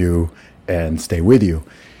affirm you and stay with you.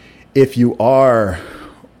 If you are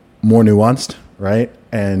more nuanced, right?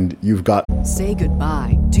 And you've got... Say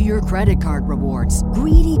goodbye to your credit card rewards.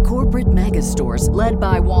 Greedy corporate mega stores, led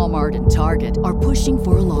by Walmart and Target, are pushing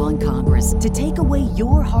for a law in Congress to take away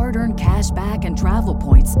your hard-earned cash back and travel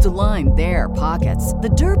points to line their pockets. The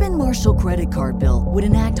Durbin-Marshall credit card bill would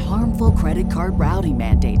enact harmful credit card routing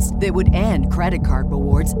mandates that would end credit card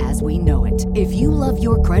rewards as we know it. If you love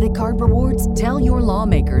your credit card rewards, tell your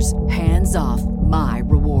lawmakers, hands off my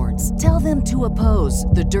rewards. Tell them to oppose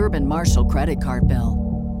the Durbin-Marshall credit card bill.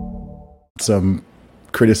 Some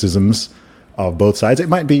criticisms of both sides. It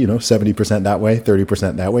might be, 70% that way,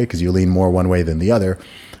 30% that way, because you lean more one way than the other.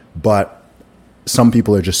 But some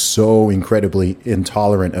people are just so incredibly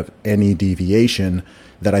intolerant of any deviation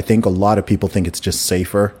that I think a lot of people think it's just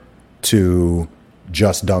safer to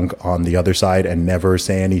just dunk on the other side and never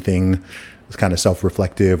say anything kind of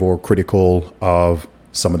self-reflective or critical of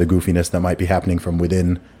some of the goofiness that might be happening from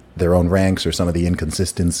within their own ranks, or some of the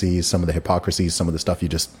inconsistencies, some of the hypocrisies, some of the stuff you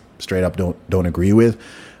just straight up don't agree with.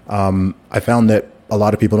 I found that a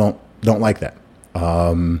lot of people don't like that.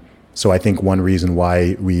 So I think one reason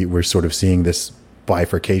why we're sort of seeing this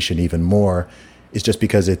bifurcation even more is just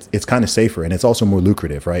because it's kind of safer, and it's also more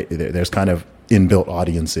lucrative, right? There's kind of inbuilt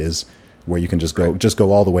audiences where you can just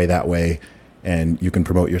go all the way that way, and you can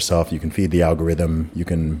promote yourself, you can feed the algorithm, you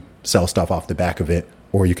can sell stuff off the back of it,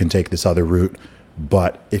 or you can take this other route.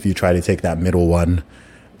 But if you try to take that middle one,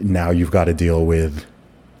 now you've got to deal with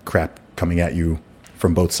crap coming at you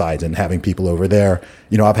from both sides and having people over there.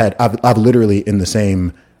 I've literally in the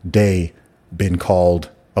same day been called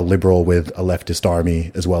a liberal with a leftist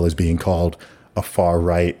army, as well as being called a far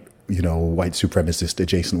right, white supremacist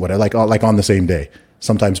adjacent, whatever, like on the same day.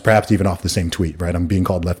 Sometimes perhaps even off the same tweet, right? I'm being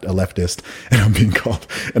called a leftist, and I'm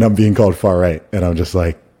being called far right. And I'm just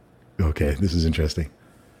like, okay, this is interesting.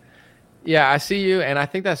 Yeah, I see you, and I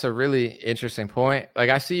think that's a really interesting point.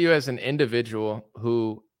 Like, I see you as an individual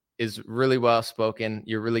who is really well spoken.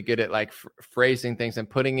 You're really good at like phrasing things and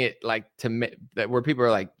putting it like that where people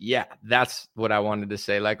are like, yeah, that's what I wanted to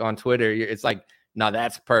say. Like on Twitter, it's like, no,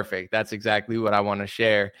 that's perfect. That's exactly what I want to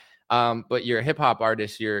share. But you're a hip hop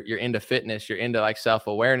artist. You're into fitness. You're into like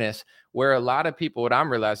self-awareness. Where a lot of people, what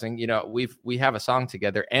I'm realizing, we have a song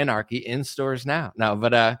together, Anarchy, in stores now.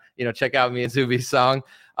 But check out me and Zuby's song.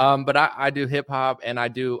 But I do hip hop, and I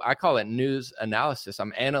call it news analysis.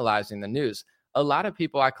 I'm analyzing the news. A lot of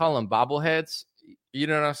people, I call them bobbleheads, you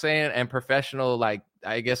know what I'm saying? And professional, like,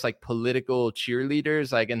 I guess like political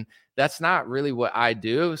cheerleaders, like, and that's not really what I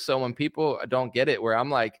do. So when people don't get it, where I'm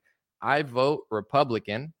like, I vote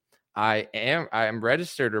Republican, I am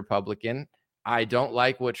registered Republican. I don't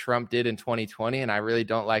like what Trump did in 2020, and I really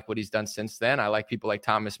don't like what he's done since then. I like people like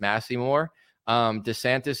Thomas Massey more.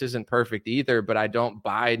 DeSantis isn't perfect either, but I don't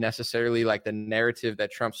buy necessarily like the narrative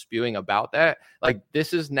that Trump's spewing about that. Like,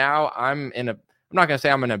 this is now, I'm not going to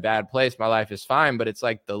say I'm in a bad place. My life is fine, but it's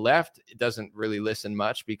like the left doesn't really listen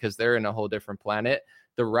much because they're in a whole different planet.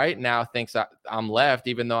 The right now thinks I'm left,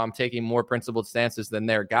 even though I'm taking more principled stances than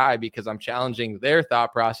their guy because I'm challenging their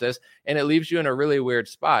thought process, and it leaves you in a really weird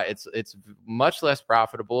spot. It's much less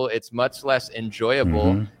profitable. It's much less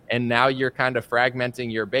enjoyable. And now you're kind of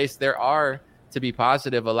fragmenting your base. There are, to be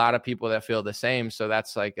positive, a lot of people that feel the same. So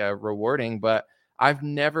that's like rewarding, but I've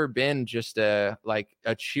never been just a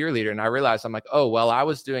cheerleader. And I realized I'm like, oh, well, I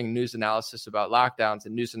was doing news analysis about lockdowns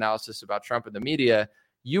and news analysis about Trump and the media.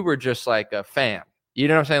 You were just like a fan. You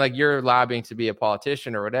know what I'm saying? Like, you're lobbying to be a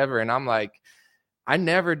politician or whatever. And I'm like, I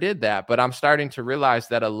never did that, but I'm starting to realize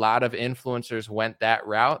that a lot of influencers went that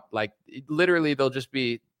route. Like, literally, they'll just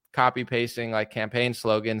be copy pasting like campaign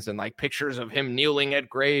slogans and like pictures of him kneeling at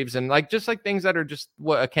graves and like just like things that are just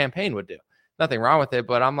what a campaign would do. Nothing wrong with it,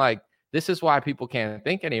 but I'm like, this is why people can't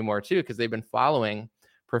think anymore too, because they've been following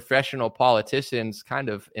professional politicians kind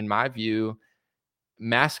of, in my view,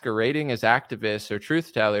 masquerading as activists or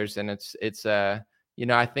truth tellers. And it's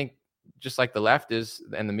I think just like the left is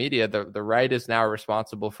and the media, the right is now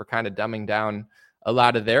responsible for kind of dumbing down a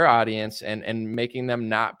lot of their audience and making them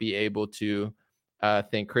not be able to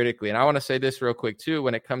think critically. And I want to say this real quick too,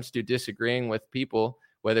 when it comes to disagreeing with people,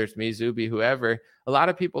 whether it's me, Zuby, whoever, a lot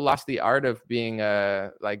of people lost the art of being I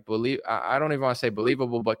don't even want to say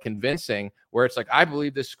believable, but convincing, where it's like, I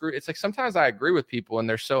believe this screw. It's like, sometimes I agree with people and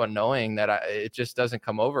they're so annoying that it just doesn't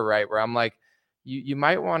come over right, where I'm like, you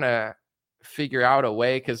might want to figure out a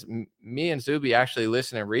way, because me and Zuby actually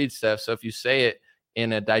listen and read stuff. So if you say it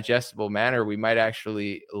in a digestible manner, we might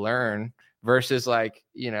actually learn, versus like,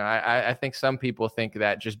 I think some people think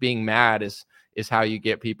that just being mad is how you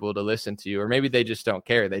get people to listen to you, or maybe they just don't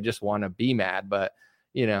care. They just want to be mad. But,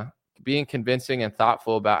 being convincing and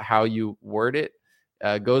thoughtful about how you word it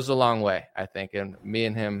goes a long way, I think. And me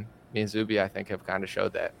and Zuby, I think, have kind of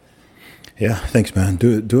showed that. Yeah, thanks, man.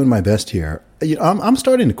 Doing my best here. I'm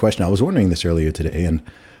starting to question. I was wondering this earlier today, and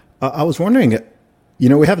I was wondering,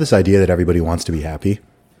 we have this idea that everybody wants to be happy.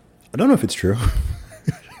 I don't know if it's true.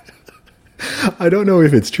 I don't know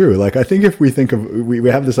if it's true. Like, I think if we think of, we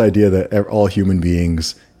have this idea that all human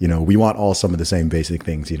beings, we want all some of the same basic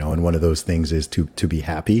things, and one of those things is to be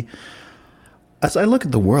happy. As I look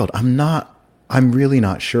at the world, I'm really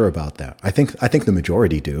not sure about that. I think the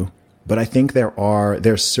majority do. But I think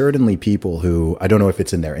there's certainly people who, I don't know if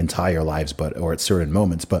it's in their entire lives, or at certain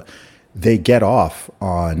moments, but they get off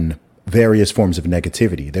on various forms of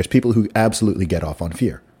negativity. There's people who absolutely get off on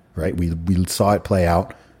fear, right? We saw it play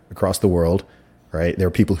out across the world, right? There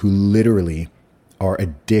are people who literally are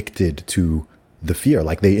addicted to the fear.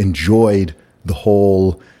 Like, they enjoyed the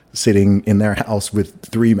whole sitting in their house with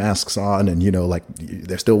 3 masks on, and, like,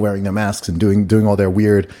 they're still wearing their masks and doing all their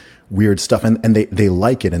weird stuff, and they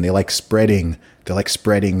like it, and they like spreading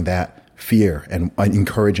that fear and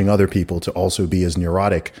encouraging other people to also be as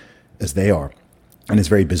neurotic as they are. And it's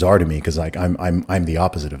very bizarre to me, because like I'm the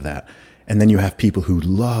opposite of that. And then you have people who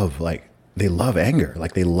love anger,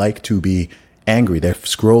 like they like to be angry. They're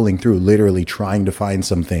scrolling through, literally trying to find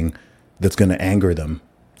something that's going to anger them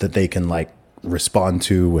that they can like respond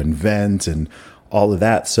to and vent and all of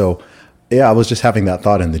that. So yeah, I was just having that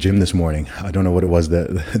thought in the gym this morning. I don't know what it was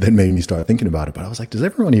that made me start thinking about it, but I was like, does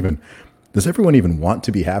everyone even want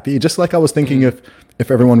to be happy? Just like I was thinking, if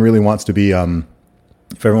everyone really wants to be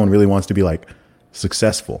like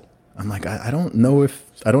successful, I'm like, I don't know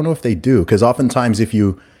if they do, because oftentimes if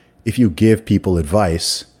you give people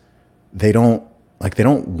advice, they don't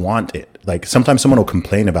want it. Like, sometimes someone will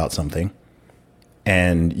complain about something,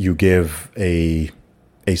 and you give a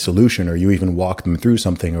solution, or you even walk them through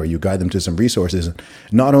something, or you guide them to some resources.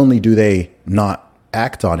 Not only do they not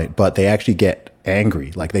act on it, but they actually get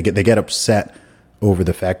angry. Like, they get upset over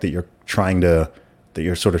the fact that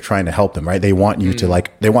you're sort of trying to help them, right? They want you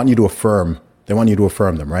to affirm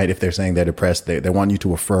them, right? If they're saying they're depressed, they want you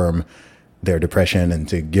to affirm their depression and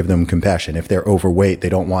to give them compassion. If they're overweight, they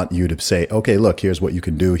don't want you to say, okay, look, here's what you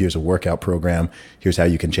can do. Here's a workout program. Here's how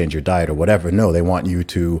you can change your diet or whatever. No, they want you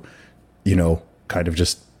to, kind of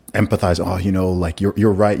just empathize. Oh, like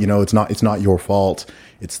you're right. It's not your fault.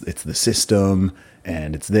 It's the system,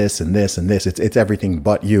 and it's this and this and this. It's everything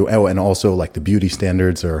but you. Oh, and also like the beauty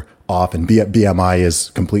standards are off, and BMI is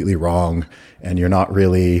completely wrong, and you're not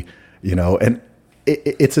really, and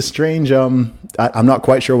it's a strange, I'm not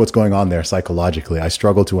quite sure what's going on there psychologically. I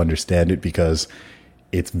struggle to understand it because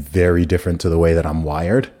it's very different to the way that I'm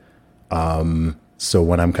wired. So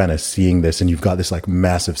when I'm kind of seeing this, and you've got this like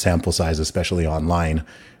massive sample size, especially online,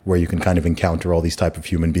 where you can kind of encounter all these type of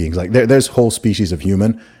human beings. Like there's whole species of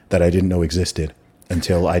human that I didn't know existed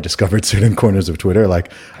until I discovered certain corners of Twitter.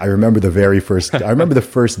 Like I remember the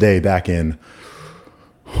first day back in,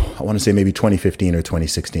 I want to say maybe 2015 or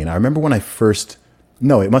 2016. I remember when it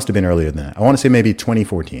must have been earlier than that. I want to say maybe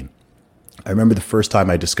 2014. I remember the first time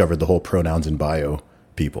I discovered the whole pronouns in bio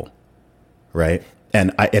people, right?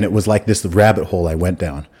 And it was like this rabbit hole I went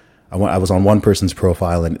down. I was on one person's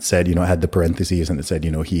profile and it said, it had the parentheses and it said,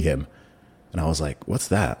 he, him. And I was like, what's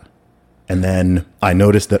that? And then I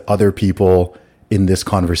noticed that other people in this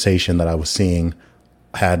conversation that I was seeing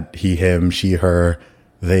had he, him, she, her,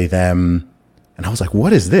 they, them. And I was like,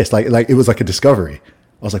 what is this? Like it was like a discovery.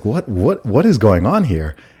 I was like, what is going on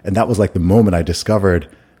here? And that was like the moment I discovered,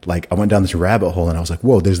 like I went down this rabbit hole and I was like,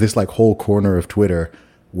 whoa, there's this like whole corner of Twitter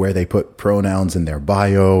where they put pronouns in their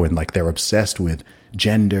bio and like they're obsessed with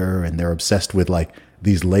gender and they're obsessed with like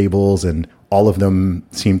these labels, and all of them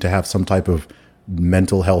seem to have some type of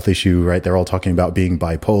mental health issue, right? They're all talking about being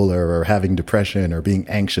bipolar or having depression or being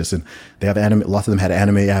anxious, and they have lots of them had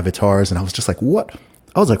anime avatars. And I was just like, what?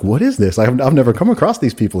 I was like, what is this? I've never come across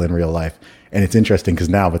these people in real life. And it's interesting because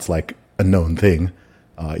now it's like a known thing,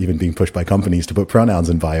 even being pushed by companies to put pronouns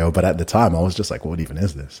in bio. But at the time I was just like, what even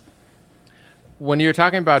is this? When you're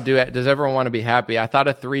talking about does everyone want to be happy? I thought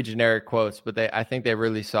of 3 generic quotes, but I think they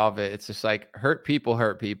really solve it. It's just like hurt people.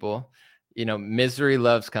 Misery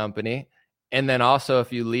loves company. And then also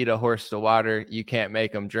if you lead a horse to water, you can't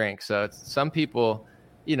make them drink. So it's some people,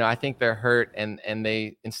 I think they're hurt and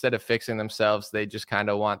they, instead of fixing themselves, they just kind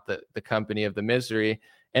of want the company of the misery.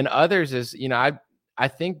 And others is, I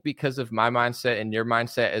think because of my mindset and your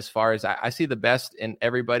mindset, as far as I see the best in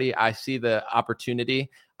everybody, I see the opportunity.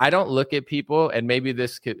 I don't look at people, and maybe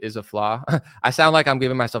this is a flaw. I sound like I'm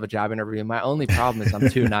giving myself a job interview. My only problem is I'm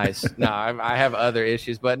too nice. No, I have other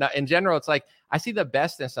issues, but no, in general, it's like I see the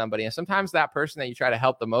best in somebody. And sometimes that person that you try to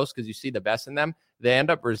help the most because you see the best in them, they end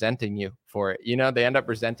up resenting you for it. They end up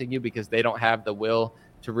resenting you because they don't have the will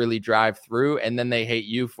to really drive through, and then they hate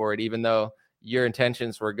you for it, even though your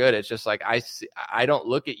intentions were good. It's just like, I don't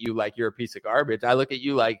look at you like you're a piece of garbage. I look at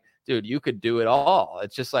you like, dude, you could do it all.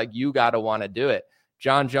 It's just like, you got to want to do it.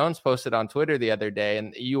 John Jones posted on Twitter the other day,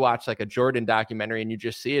 and you watch like a Jordan documentary and you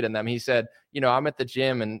just see it in them. He said, I'm at the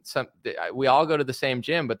gym and we all go to the same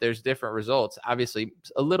gym, but there's different results. Obviously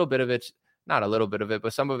a little bit of it's not a little bit of it,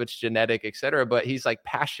 but some of it's genetic, etc. But he's like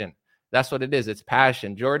passion. That's what it is. It's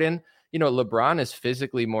passion. Jordan, LeBron is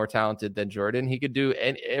physically more talented than Jordan. He could do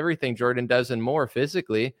everything Jordan does and more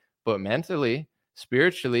physically, but mentally,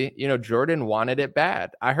 spiritually, Jordan wanted it bad.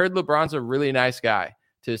 I heard LeBron's a really nice guy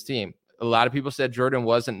to his team. A lot of people said Jordan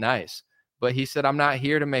wasn't nice, but he said, I'm not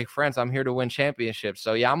here to make friends. I'm here to win championships.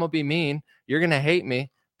 So yeah, I'm going to be mean. You're going to hate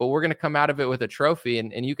me, but we're going to come out of it with a trophy,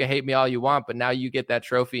 and you can hate me all you want, but now you get that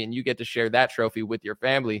trophy and you get to share that trophy with your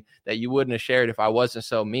family that you wouldn't have shared if I wasn't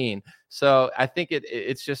so mean. So I think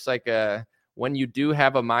it's just like when you do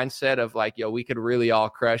have a mindset of like, we could really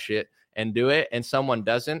all crush it and do it, and someone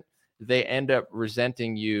doesn't, they end up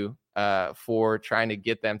resenting you for trying to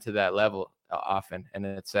get them to that level often. And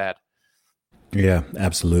it's sad. Yeah,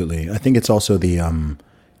 absolutely. I think it's also the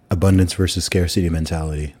abundance versus scarcity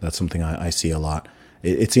mentality. That's something I see a lot.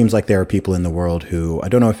 It seems like there are people in the world who, I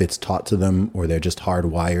don't know if it's taught to them or they're just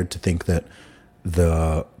hardwired to think that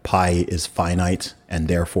the pie is finite and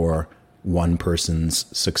therefore one person's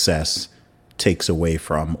success takes away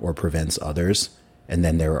from or prevents others. And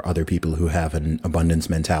then there are other people who have an abundance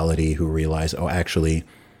mentality who realize, actually,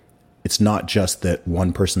 it's not just that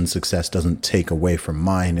one person's success doesn't take away from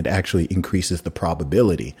mine, it actually increases the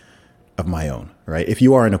probability of my own, right? If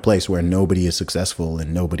you are in a place where nobody is successful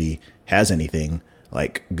and nobody has anything,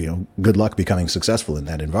 like, good luck becoming successful in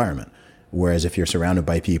that environment. Whereas if you're surrounded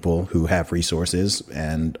by people who have resources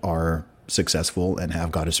and are successful and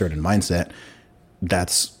have got a certain mindset,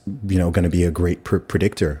 that's, going to be a great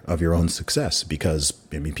predictor of your own success, because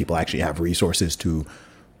people actually have resources to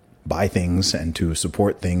buy things and to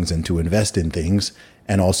support things and to invest in things.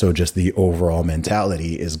 And also just the overall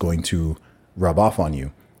mentality is going to rub off on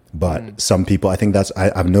you. But some people, I think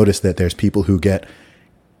I've noticed that there's people who get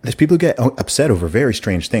upset over very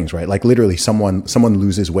strange things, right? Like literally someone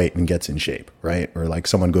loses weight and gets in shape, right? Or like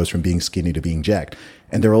someone goes from being skinny to being jacked.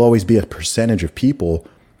 And there will always be a percentage of people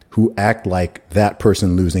who act like that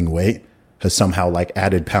person losing weight has somehow like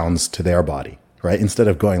added pounds to their body, right? Instead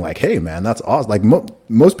of going like, hey man, that's awesome. Like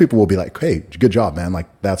most people will be like, hey, good job, man. Like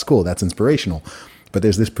that's cool. That's inspirational. But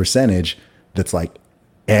there's this percentage that's like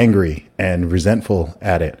angry and resentful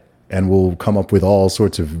at it and will come up with all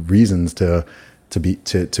sorts of reasons to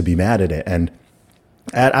be mad at it. And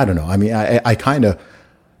I don't know. I mean, I kind of,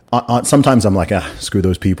 sometimes I'm like, screw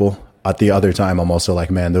those people. At the other time, I'm also like,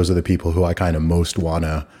 man, those are the people who I kind of most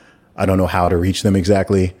wanna. I don't know how to reach them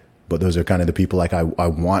exactly, but those are kind of the people like I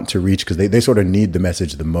want to reach, because they sort of need the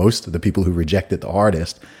message the most. The people who reject it the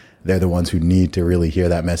hardest, they're the ones who need to really hear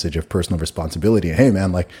that message of personal responsibility. And hey,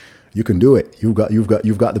 man, like, you can do it. You've got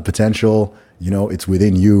the potential. You know, it's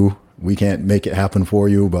within you. We can't make it happen for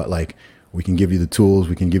you, but like, we can give you the tools.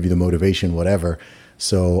 We can give you the motivation, whatever.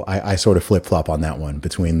 So I sort of flip flop on that one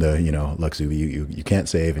between the, you know, look, Zuby, you can't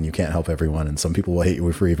save and you can't help everyone, and some people will hate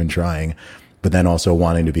you for even trying. But then also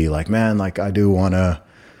wanting to be like, man, like, I do want to,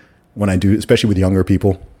 when I do, especially with younger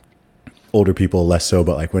people, older people less so,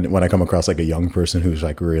 but like when I come across like a young person who's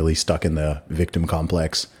like really stuck in the victim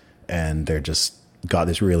complex and they're just got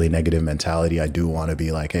this really negative mentality, I do want to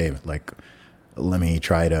be like, hey, like, let me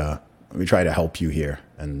try to help you here.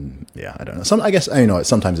 And yeah, I don't know. I guess, you know,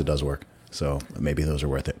 sometimes it does work. So maybe those are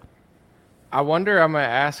worth it. I wonder, I'm going to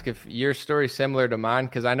ask if your story's similar to mine,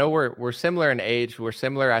 because I know we're similar in age. We're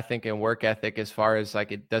similar, I think, in work ethic, as far as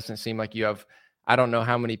like, it doesn't seem like you have, I don't know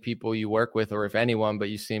how many people you work with or if anyone, but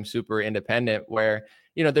you seem super independent, where,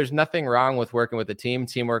 you know, there's nothing wrong with working with a team.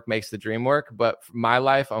 Teamwork makes the dream work. But my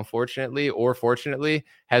life, unfortunately, or fortunately,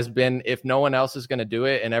 has been, if no one else is going to do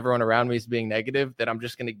it and everyone around me is being negative, that I'm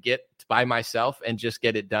just going to get by myself and just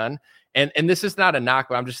get it done. And this is not a knock,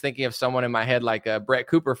 but I'm just thinking of someone in my head like Brett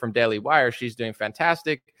Cooper from Daily Wire. She's doing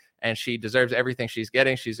fantastic and she deserves everything she's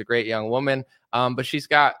getting. She's a great young woman, but she's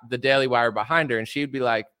got the Daily Wire behind her, and she'd be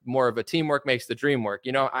like, more of a teamwork makes the dream work.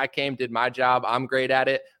 You know, I came, did my job. I'm great at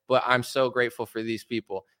it, but I'm so grateful for these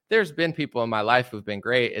people. There's been people in my life who've been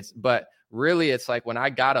great. But really, it's like when I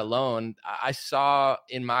got alone, I saw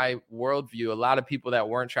in my worldview a lot of people that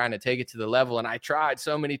weren't trying to take it to the level. And I tried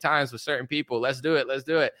so many times with certain people, let's do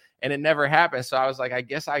it. And it never happened. So I was like, I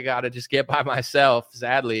guess I got to just get by myself,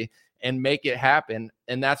 sadly, and make it happen.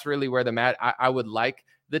 And that's really where I would like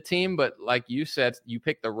the team. But like you said, you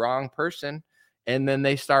pick the wrong person and then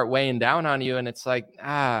they start weighing down on you. And it's like,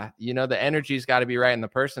 you know, the energy's got to be right and the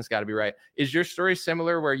person's got to be right. Is your story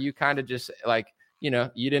similar where you kind of just like, you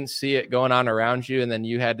know, you didn't see it going on around you and then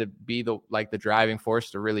you had to be the driving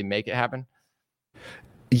force to really make it happen?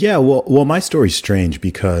 Yeah, well, my story's strange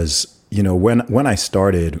because, you know, when I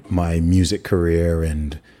started my music career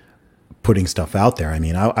and putting stuff out there, I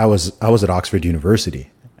mean, I was at Oxford University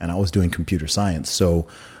and I was doing computer science. So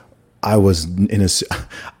I was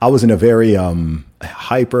in a very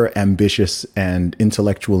hyper ambitious and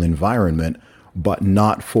intellectual environment, but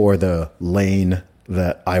not for the lane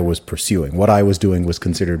that I was pursuing. What I was doing was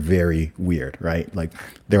considered very weird, right? Like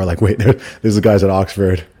they were like, wait, there's a guy's at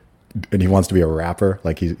Oxford and he wants to be a rapper.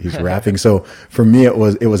 Like he's rapping. So for me, it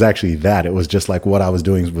was actually that. It was just like what I was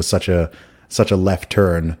doing was such a left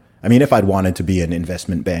turn. I mean, if I'd wanted to be an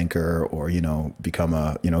investment banker or, you know,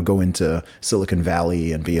 go into Silicon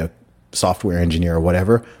Valley and be a software engineer or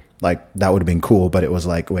whatever, like that would have been cool. But it was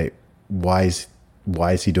like, wait, why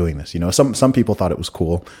is he doing this? You know, some people thought it was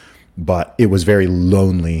cool, but it was very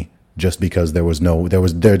lonely just because there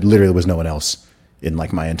literally was no one else in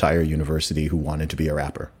like my entire university who wanted to be a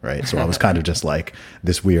rapper, right? So I was kind of just like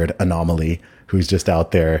this weird anomaly who's just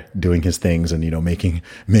out there doing his things and, you know, making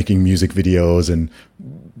music videos and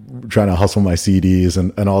trying to hustle my CDs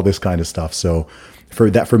and all this kind of stuff. So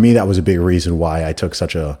for me, that was a big reason why I took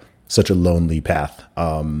such a lonely path.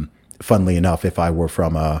 Funnily enough, if I were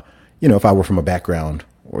from a background,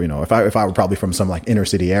 or, you know, if I were probably from some like inner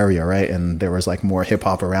city area, right, and there was like more hip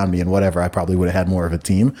hop around me and whatever, I probably would have had more of a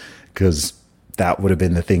team because that would have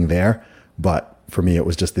been the thing there. But for me, it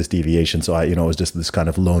was just this deviation. So it was just this kind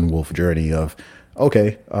of lone wolf journey of,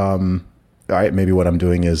 okay, all right, maybe what I'm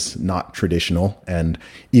doing is not traditional. And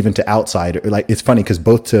even to outside, like, it's funny because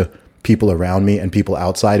both to people around me and people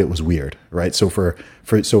outside, it was weird, right? So for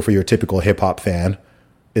your typical hip hop fan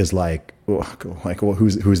is like, well,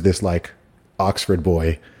 who's this like Oxford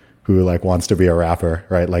boy who like wants to be a rapper,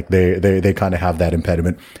 right? Like they kind of have that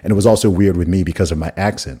impediment. And it was also weird with me because of my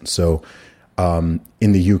accent. So in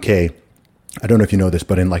the UK, I don't know if you know this,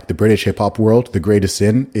 but in like the British hip hop world, the greatest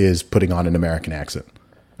sin is putting on an American accent,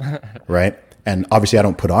 right? And obviously I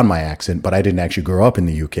don't put on my accent, but I didn't actually grow up in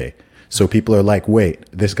the UK. So people are like, wait,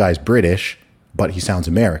 this guy's British, but he sounds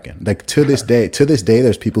American. Like to this day,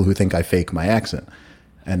 there's people who think I fake my accent.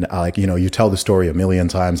 And like, you know, you tell the story a million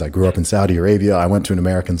times. I grew up in Saudi Arabia. I went to an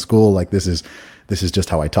American school. Like this is just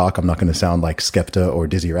how I talk. I'm not going to sound like Skepta or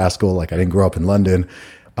Dizzy Rascal. Like I didn't grow up in London.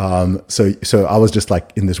 So I was just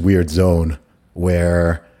like in this weird zone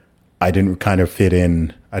where I didn't kind of fit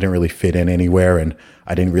in. I didn't really fit in anywhere, and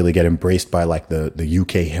I didn't really get embraced by like the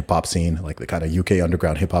UK hip hop scene, like the kind of UK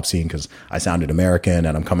underground hip hop scene, because I sounded American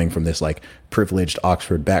and I'm coming from this like privileged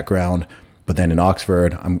Oxford background. But then in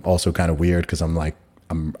Oxford, I'm also kind of weird because I'm like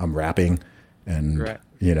I'm rapping, and Right.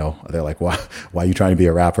 you know, they're like, why are you trying to be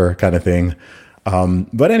a rapper, kind of thing.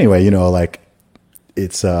 But anyway, you know, like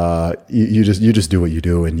it's you just do what you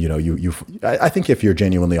do, and you know I think if you're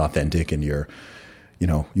genuinely authentic and you're, you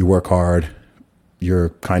know, you work hard, you're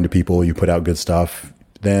kind to people, you put out good stuff,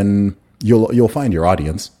 then you'll find your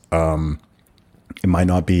audience. It might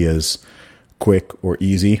not be as quick or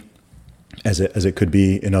easy as it could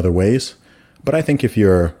be in other ways, but I think if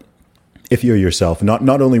you're yourself,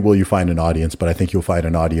 not only will you find an audience, but I think you'll find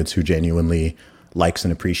an audience who genuinely likes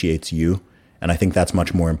and appreciates you. And I think that's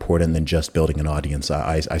much more important than just building an audience.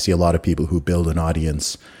 I see a lot of people who build an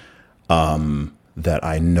audience that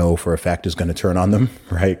I know for a fact is going to turn on them,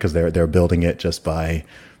 right? Because they're building it just by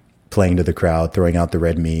playing to the crowd, throwing out the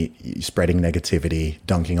red meat, spreading negativity,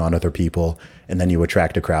 dunking on other people. And then you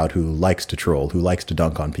attract a crowd who likes to troll, who likes to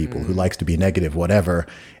dunk on people, who likes to be negative, whatever.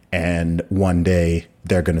 And one day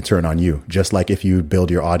they're going to turn on you. Just like if you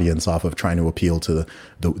build your audience off of trying to appeal to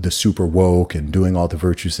the super woke and doing all the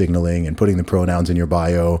virtue signaling and putting the pronouns in your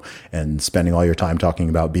bio and spending all your time talking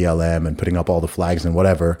about BLM and putting up all the flags and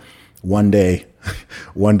whatever, one day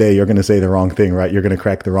you're going to say the wrong thing, right? You're going to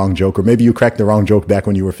crack the wrong joke, or maybe you cracked the wrong joke back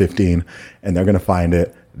when you were 15, and they're going to find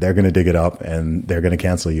it. They're going to dig it up and they're going to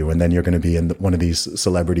cancel you. And then you're going to be in one of these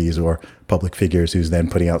celebrities or public figures who's then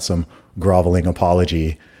putting out some groveling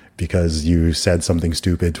apology because you said something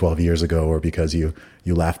stupid 12 years ago, or because you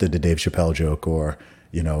laughed at the Dave Chappelle joke, or,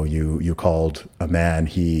 you know, you called a man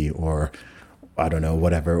he, or I don't know,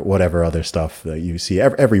 whatever other stuff that you see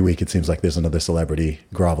every week. It seems like there's another celebrity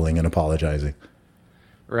groveling and apologizing.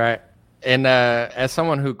 Right. And as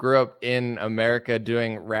someone who grew up in America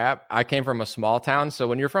doing rap, I came from a small town. So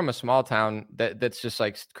when you're from a small town, that's just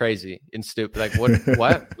like crazy and stupid. Like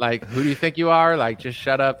what? Like, who do you think you are? Like, just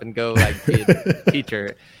shut up and go like be a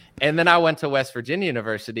teacher. And then I went to West Virginia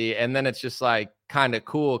University, and then it's just like kind of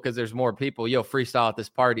cool because there's more people. Yo, freestyle at this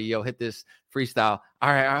party. Yo, hit this freestyle.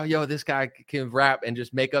 All right, yo, this guy can rap and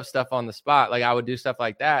just make up stuff on the spot. Like I would do stuff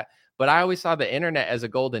like that. But I always saw the internet as a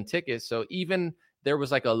golden ticket. So even there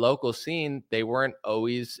was like a local scene, they weren't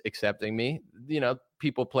always accepting me. You know,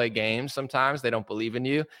 people play games sometimes. They don't believe in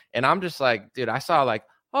you. And I'm just like, dude, I saw like,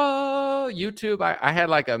 oh, YouTube. I had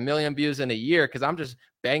like 1 million views in a year because I'm just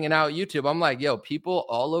banging out YouTube. I'm like, yo, people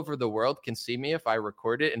all over the world can see me if I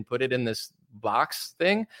record it and put it in this box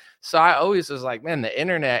thing. So I always was like, man, the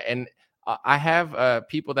internet. And I have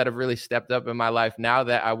people that have really stepped up in my life now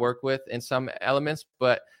that I work with in some elements,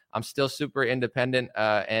 but I'm still super independent.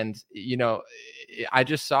 And, you know, I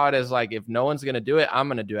just saw it as like, if no one's going to do it, I'm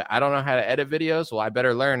going to do it. I don't know how to edit videos. Well, I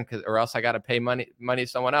better learn, or else I got to pay money to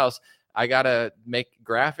someone else. I got to make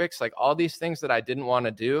graphics, like all these things that I didn't want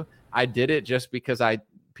to do. I did it just because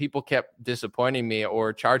people kept disappointing me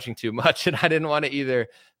or charging too much. And I didn't want to either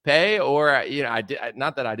pay or, you know,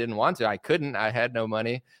 not that I didn't want to, I couldn't, I had no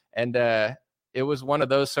money. And it was one of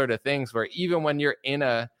those sort of things where even when you're in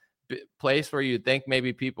a place where you think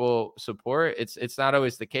maybe people support, it's not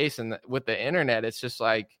always the case. And with the internet, it's just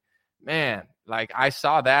like, man, like I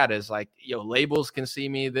saw that as like, yo, labels can see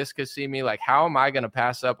me, this could see me, like, how am I going to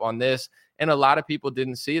pass up on this? And a lot of people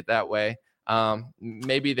didn't see it that way.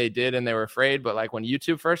 Maybe they did and they were afraid, but like when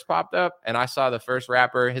YouTube first popped up and I saw the first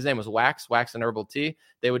rapper, his name was Wax and Herbal Tea,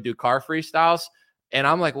 they would do car freestyles. And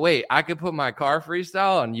I'm like, wait, I could put my car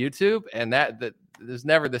freestyle on YouTube, and that is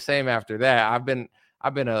never the same after that.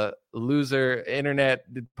 I've been a loser internet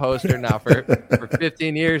poster now for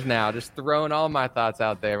 15 years now, just throwing all my thoughts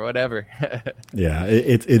out there, whatever. Yeah,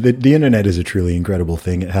 the internet is a truly incredible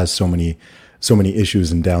thing. It has so many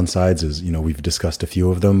issues and downsides, as you know, we've discussed a few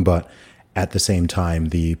of them, but at the same time,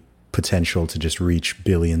 the potential to just reach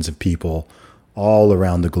billions of people all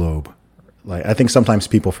around the globe. Like, I think sometimes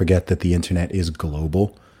people forget that the internet is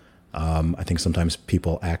global. I think sometimes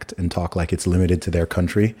people act and talk like it's limited to their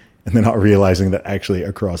country, and they're not realizing that actually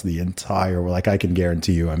across the entire, like I can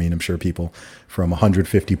guarantee you, I mean, I'm sure people from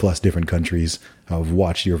 150 plus different countries have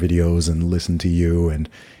watched your videos and listened to you, and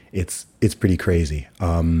it's pretty crazy.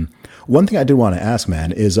 One thing I did want to ask,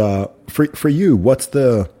 man, is for you,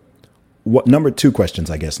 what number two questions,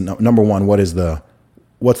 I guess. Number one, what's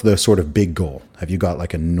the sort of big goal? Have you got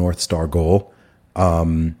like a North Star goal?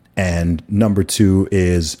 And number two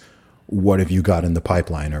is, what have you got in the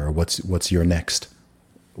pipeline, or what's the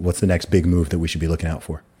next big move that we should be looking out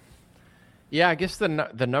for? Yeah, I guess the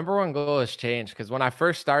number one goal has changed because when I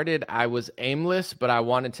first started, I was aimless, but I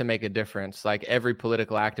wanted to make a difference, like every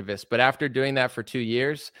political activist. But after doing that for 2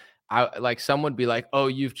 years, I like some would be like, "Oh,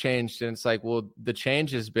 you've changed," and it's like, well, the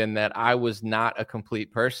change has been that I was not a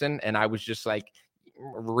complete person, and I was just like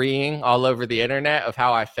reeing all over the internet of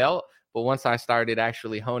how I felt. But once I started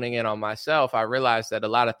actually honing in on myself, I realized that a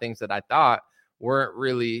lot of things that I thought weren't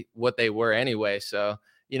really what they were anyway. So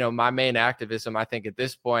my main activism, I think at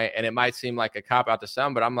this point, and it might seem like a cop out to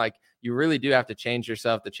some, but I'm like, you really do have to change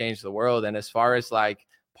yourself to change the world. And as far as like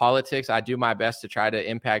politics, I do my best to try to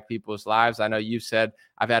impact people's lives. I know you've said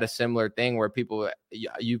I've had a similar thing where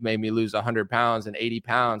you've made me lose 100 pounds and 80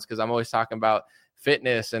 pounds because I'm always talking about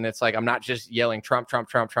fitness. And it's like, I'm not just yelling Trump, Trump,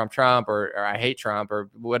 Trump, Trump, Trump, or I hate Trump or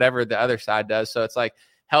whatever the other side does. So it's like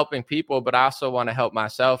helping people, but I also want to help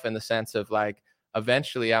myself in the sense of like,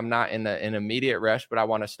 eventually I'm not in an immediate rush, but I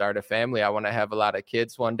want to start a family. I want to have a lot of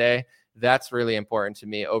kids one day. That's really important to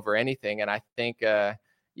me over anything. And I think,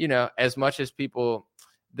 as much as people,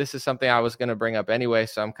 this is something I was going to bring up anyway,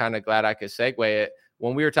 so I'm kind of glad I could segue it.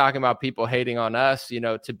 When we were talking about people hating on us,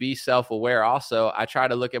 to be self-aware also, I try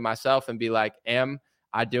to look at myself and be like, am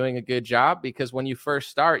I doing a good job? Because when you first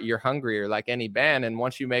start, you're hungrier like any band. And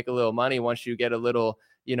once you make a little money, once you get a little,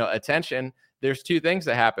 attention, there's two things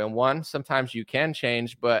that happen. One, sometimes you can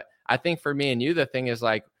change, but I think for me and you, the thing is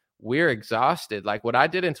like, we're exhausted. Like what I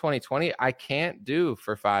did in 2020, I can't do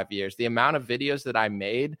for 5 years. The amount of videos that I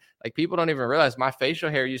made, like people don't even realize my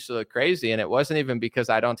facial hair used to look crazy. And it wasn't even because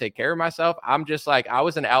I don't take care of myself. I'm just like, I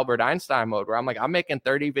was in Albert Einstein mode where I'm like, I'm making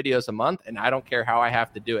 30 videos a month and I don't care how I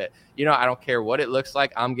have to do it. I don't care what it looks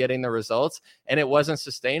like. I'm getting the results and it wasn't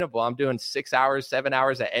sustainable. I'm doing 6 hours, 7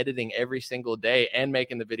 hours of editing every single day and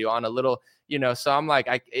making the video on a little, so I'm like,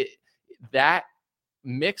 that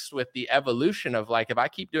mixed with the evolution of like, if I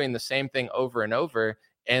keep doing the same thing over and over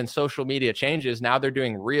and social media changes, now they're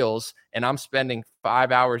doing reels and I'm spending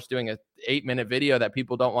 5 hours doing a 8-minute video that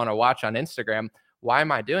people don't want to watch on Instagram. Why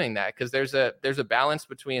am I doing that? Because there's a balance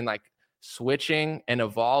between like switching and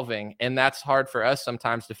evolving. And that's hard for us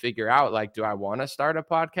sometimes to figure out, like, do I want to start a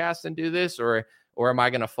podcast and do this or am I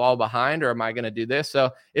going to fall behind or am I going to do this? So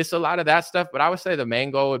it's a lot of that stuff, but I would say the main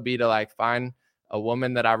goal would be to like find a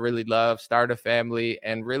woman that I really love, start a family,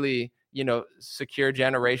 and really, secure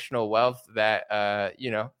generational wealth that,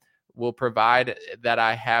 will provide that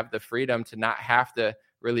I have the freedom to not have to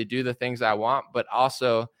really do the things I want, but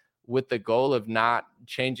also with the goal of not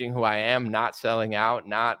changing who I am, not selling out,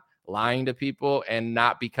 not lying to people, and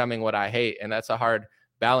not becoming what I hate. And that's a hard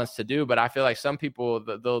balance to do, but I feel like some people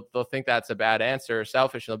they'll think that's a bad answer or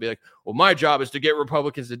selfish, and they'll be like, well, my job is to get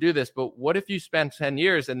Republicans to do this. But what if you spend 10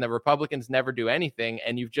 years and the Republicans never do anything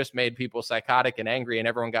and you've just made people psychotic and angry and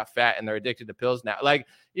everyone got fat and they're addicted to pills now? Like,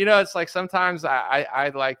 it's like sometimes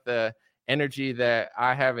I like the energy that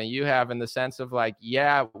I have and you have in the sense of like,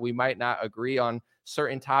 yeah, we might not agree on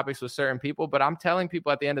certain topics with certain people, but I'm telling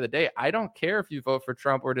people at the end of the day, I don't care if you vote for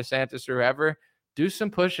Trump or DeSantis or whoever. Do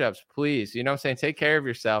some push-ups, please. You know what I'm saying? Take care of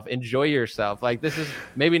yourself. Enjoy yourself. Like, this is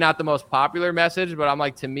maybe not the most popular message, but I'm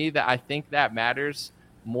like, to me, that I think that matters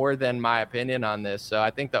more than my opinion on this. So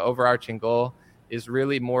I think the overarching goal is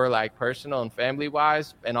really more like personal and family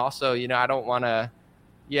wise. And also, I don't want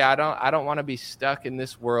to be stuck in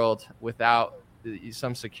this world without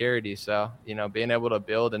some security. So, being able to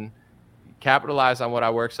build and capitalize on what I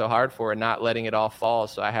work so hard for and not letting it all fall.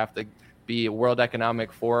 So I have to be a World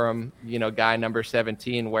Economic Forum, guy number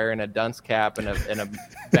 17 wearing a dunce cap and a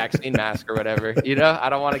vaccine mask or whatever. I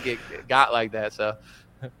don't want to get got like that. So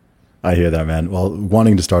I hear that, man. Well,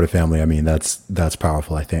 wanting to start a family, I mean, that's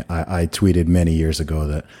powerful. I think I tweeted many years ago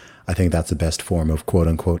that I think that's the best form of quote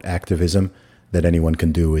unquote activism that anyone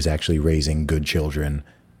can do, is actually raising good children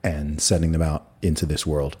and sending them out into this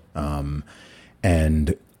world.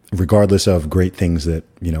 And regardless of great things that,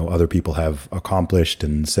 other people have accomplished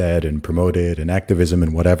and said and promoted and activism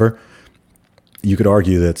and whatever, you could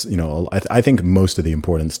argue that, I think most of the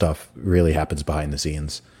important stuff really happens behind the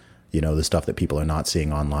scenes. The stuff that people are not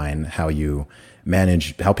seeing online, how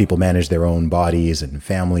people manage their own bodies and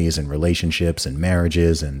families and relationships and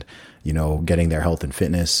marriages and, getting their health and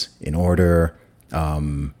fitness in order. All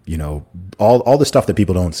the stuff that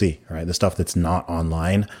people don't see, right? The stuff that's not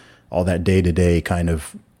online, all that day-to-day kind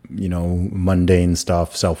of, mundane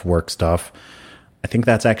stuff, self-work stuff. I think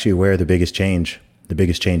that's actually where the biggest change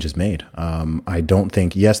is made. I don't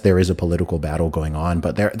think, yes, there is a political battle going on,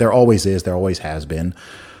 but there always is, there always has been.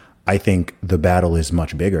 I think the battle is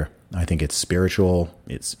much bigger. I think it's spiritual,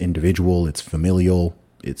 it's individual, it's familial,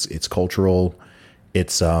 it's cultural,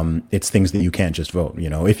 it's things that you can't just vote. You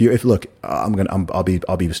know, if look,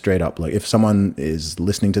 I'll be straight up. Like if someone is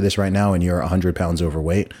listening to this right now and you're 100 pounds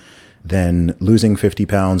overweight, then losing 50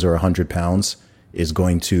 pounds or 100 pounds is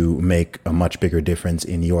going to make a much bigger difference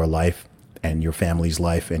in your life and your family's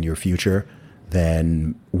life and your future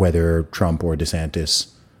than whether Trump or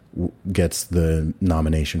DeSantis gets the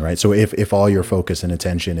nomination, right? So if all your focus and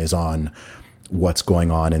attention is on what's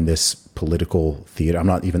going on in this political theater, I'm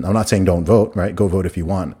not saying don't vote, right? Go vote if you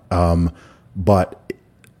want. But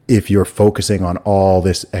if you're focusing on all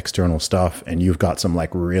this external stuff and you've got some like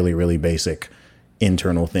really, really basic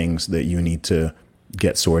internal things that you need to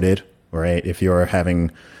get sorted, right? If you're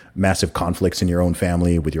having massive conflicts in your own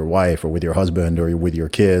family with your wife or with your husband or with your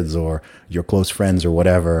kids or your close friends or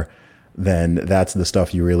whatever, then that's the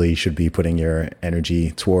stuff you really should be putting your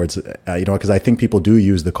energy towards, because I think people do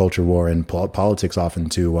use the culture war and politics often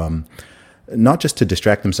to, not just to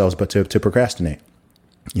distract themselves, but to procrastinate,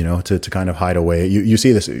 to kind of hide away. You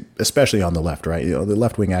see this, especially on the left, right? The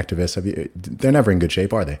left-wing activists, they're never in good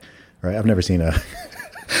shape, are they? Right? I've never seen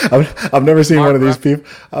I've never seen one of these people.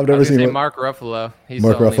 I've never seen Mark Ruffalo. He's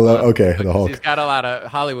Mark Ruffalo. Okay, the Hulk. He's got a lot of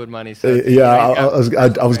Hollywood money. So yeah,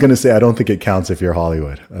 I was going to say I don't think it counts if you're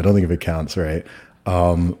Hollywood. I don't think if it counts, right?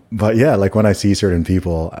 But yeah, like when I see certain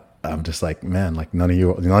people, I'm just like, man, like none of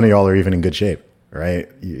y'all are even in good shape, right?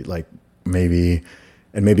 Maybe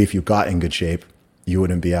if you got in good shape, you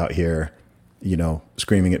wouldn't be out here,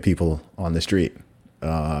 screaming at people on the street,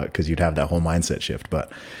 because you'd have that whole mindset shift. But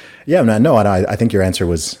yeah, man, no, I think your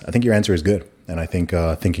answer is good. And I think,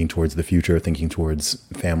 thinking towards the future, thinking towards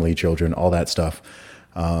family, children, all that stuff.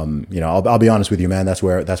 I'll be honest with you, man, that's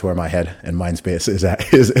where my head and mind space is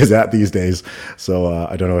at these days. So,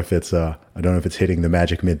 I don't know if it's hitting the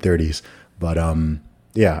magic mid-30s, but,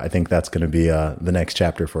 yeah, I think that's going to be, the next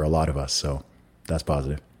chapter for a lot of us. So that's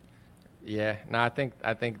positive. Yeah, no, I think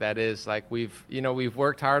that is like we've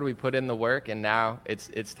worked hard, we put in the work, and now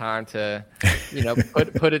it's time to,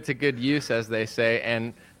 put it to good use, as they say.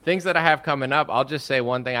 And things that I have coming up, I'll just say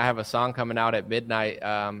one thing. I have a song coming out at midnight.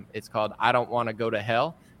 It's called "I Don't Want to Go to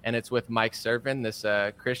Hell," and it's with Mike Servin, this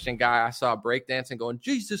Christian guy. I saw breakdancing going,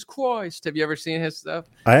 Jesus Christ. Have you ever seen his stuff?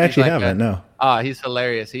 I actually haven't. No. He's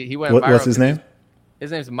hilarious. He went viral. What's his name?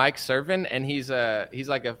 His name's Mike Servin, and he's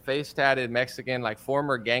like a face-tatted Mexican, like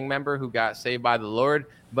former gang member who got saved by the Lord.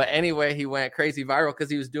 But anyway, he went crazy viral because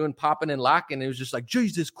he was doing popping and locking. And it was just like,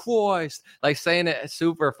 Jesus Christ, like saying it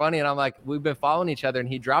super funny. And I'm like, we've been following each other, and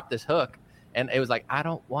he dropped this hook, and it was like, I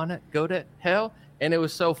don't want to go to hell. And it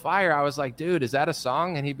was so fire. I was like, dude, is that a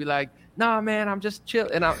song? And he'd be like, nah, man, I'm just chill.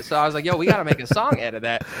 And so I was like, yo, we got to make a song out of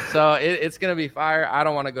that. So it's going to be fire. I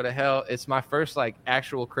don't want to go to hell. It's my first like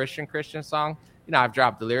actual Christian song. I've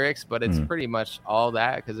dropped the lyrics, but it's pretty much all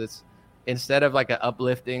that, because it's instead of like an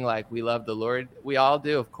uplifting, like we love the Lord, we all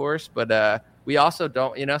do, of course, but we also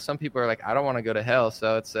don't, some people are like, I don't want to go to hell.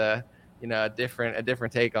 So it's a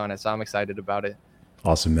different take on it. So I'm excited about it.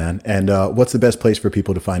 Awesome, man. And what's the best place for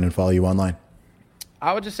people to find and follow you online?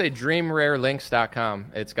 I would just say dreamrarelinks.com.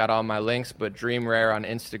 It's got all my links, but Dreamrare on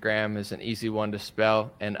Instagram is an easy one to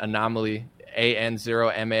spell, and An0maly,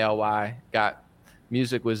 An0maly, got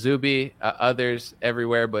music with Zuby, others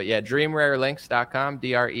everywhere. But yeah, dreamrarelinks.com,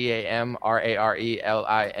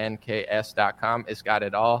 DREAMRARELINKS.com. It's got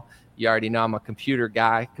it all. You already know I'm a computer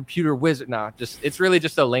guy, computer wizard. No, it's really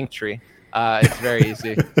just a link tree. It's very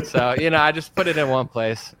easy. So, I just put it in one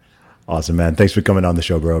place. Awesome, man. Thanks for coming on the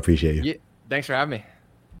show, bro. Appreciate you. Yeah, thanks for having me.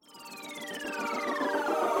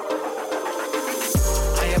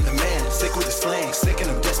 I am the man, sick with the slang, sick and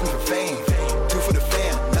I'm destined for fame. Do for the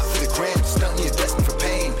fam, not for the gram, stunting you're destined for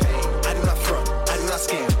pain. I do not front, I do not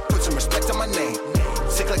scam, put some respect on my name.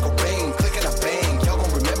 Sick like a rain, click and I bang, y'all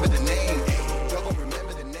gon' remember the name. Y'all gon'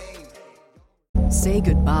 remember the name. Say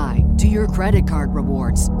goodbye to your credit card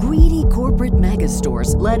rewards. Greedy corporate mega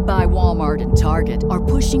stores, led by Walmart and Target, are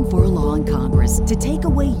pushing for a law in Congress to take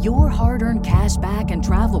away your hard-earned cash back and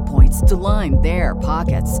travel points to line their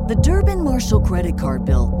pockets. The Durbin-Marshall credit card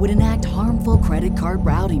bill would enact harmful credit card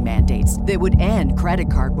routing mandates that would end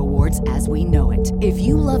credit card rewards as we know it. If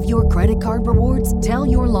you love your credit card rewards, tell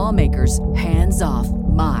your lawmakers, hands off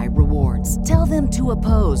my rewards. Tell them to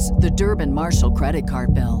oppose the Durbin-Marshall credit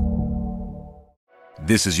card bill.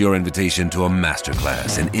 This is your invitation to a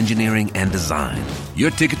masterclass in engineering and design. Your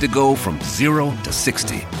ticket to go from 0 to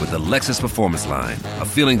 60 with the Lexus Performance Line. A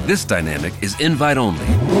feeling this dynamic is invite only.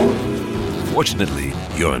 Fortunately,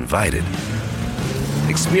 you're invited.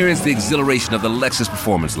 Experience the exhilaration of the Lexus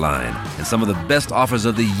Performance Line and some of the best offers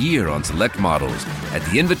of the year on select models at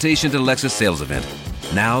the Invitation to Lexus sales event,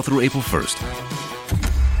 now through April 1st.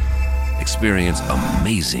 Experience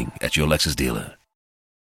amazing at your Lexus dealer.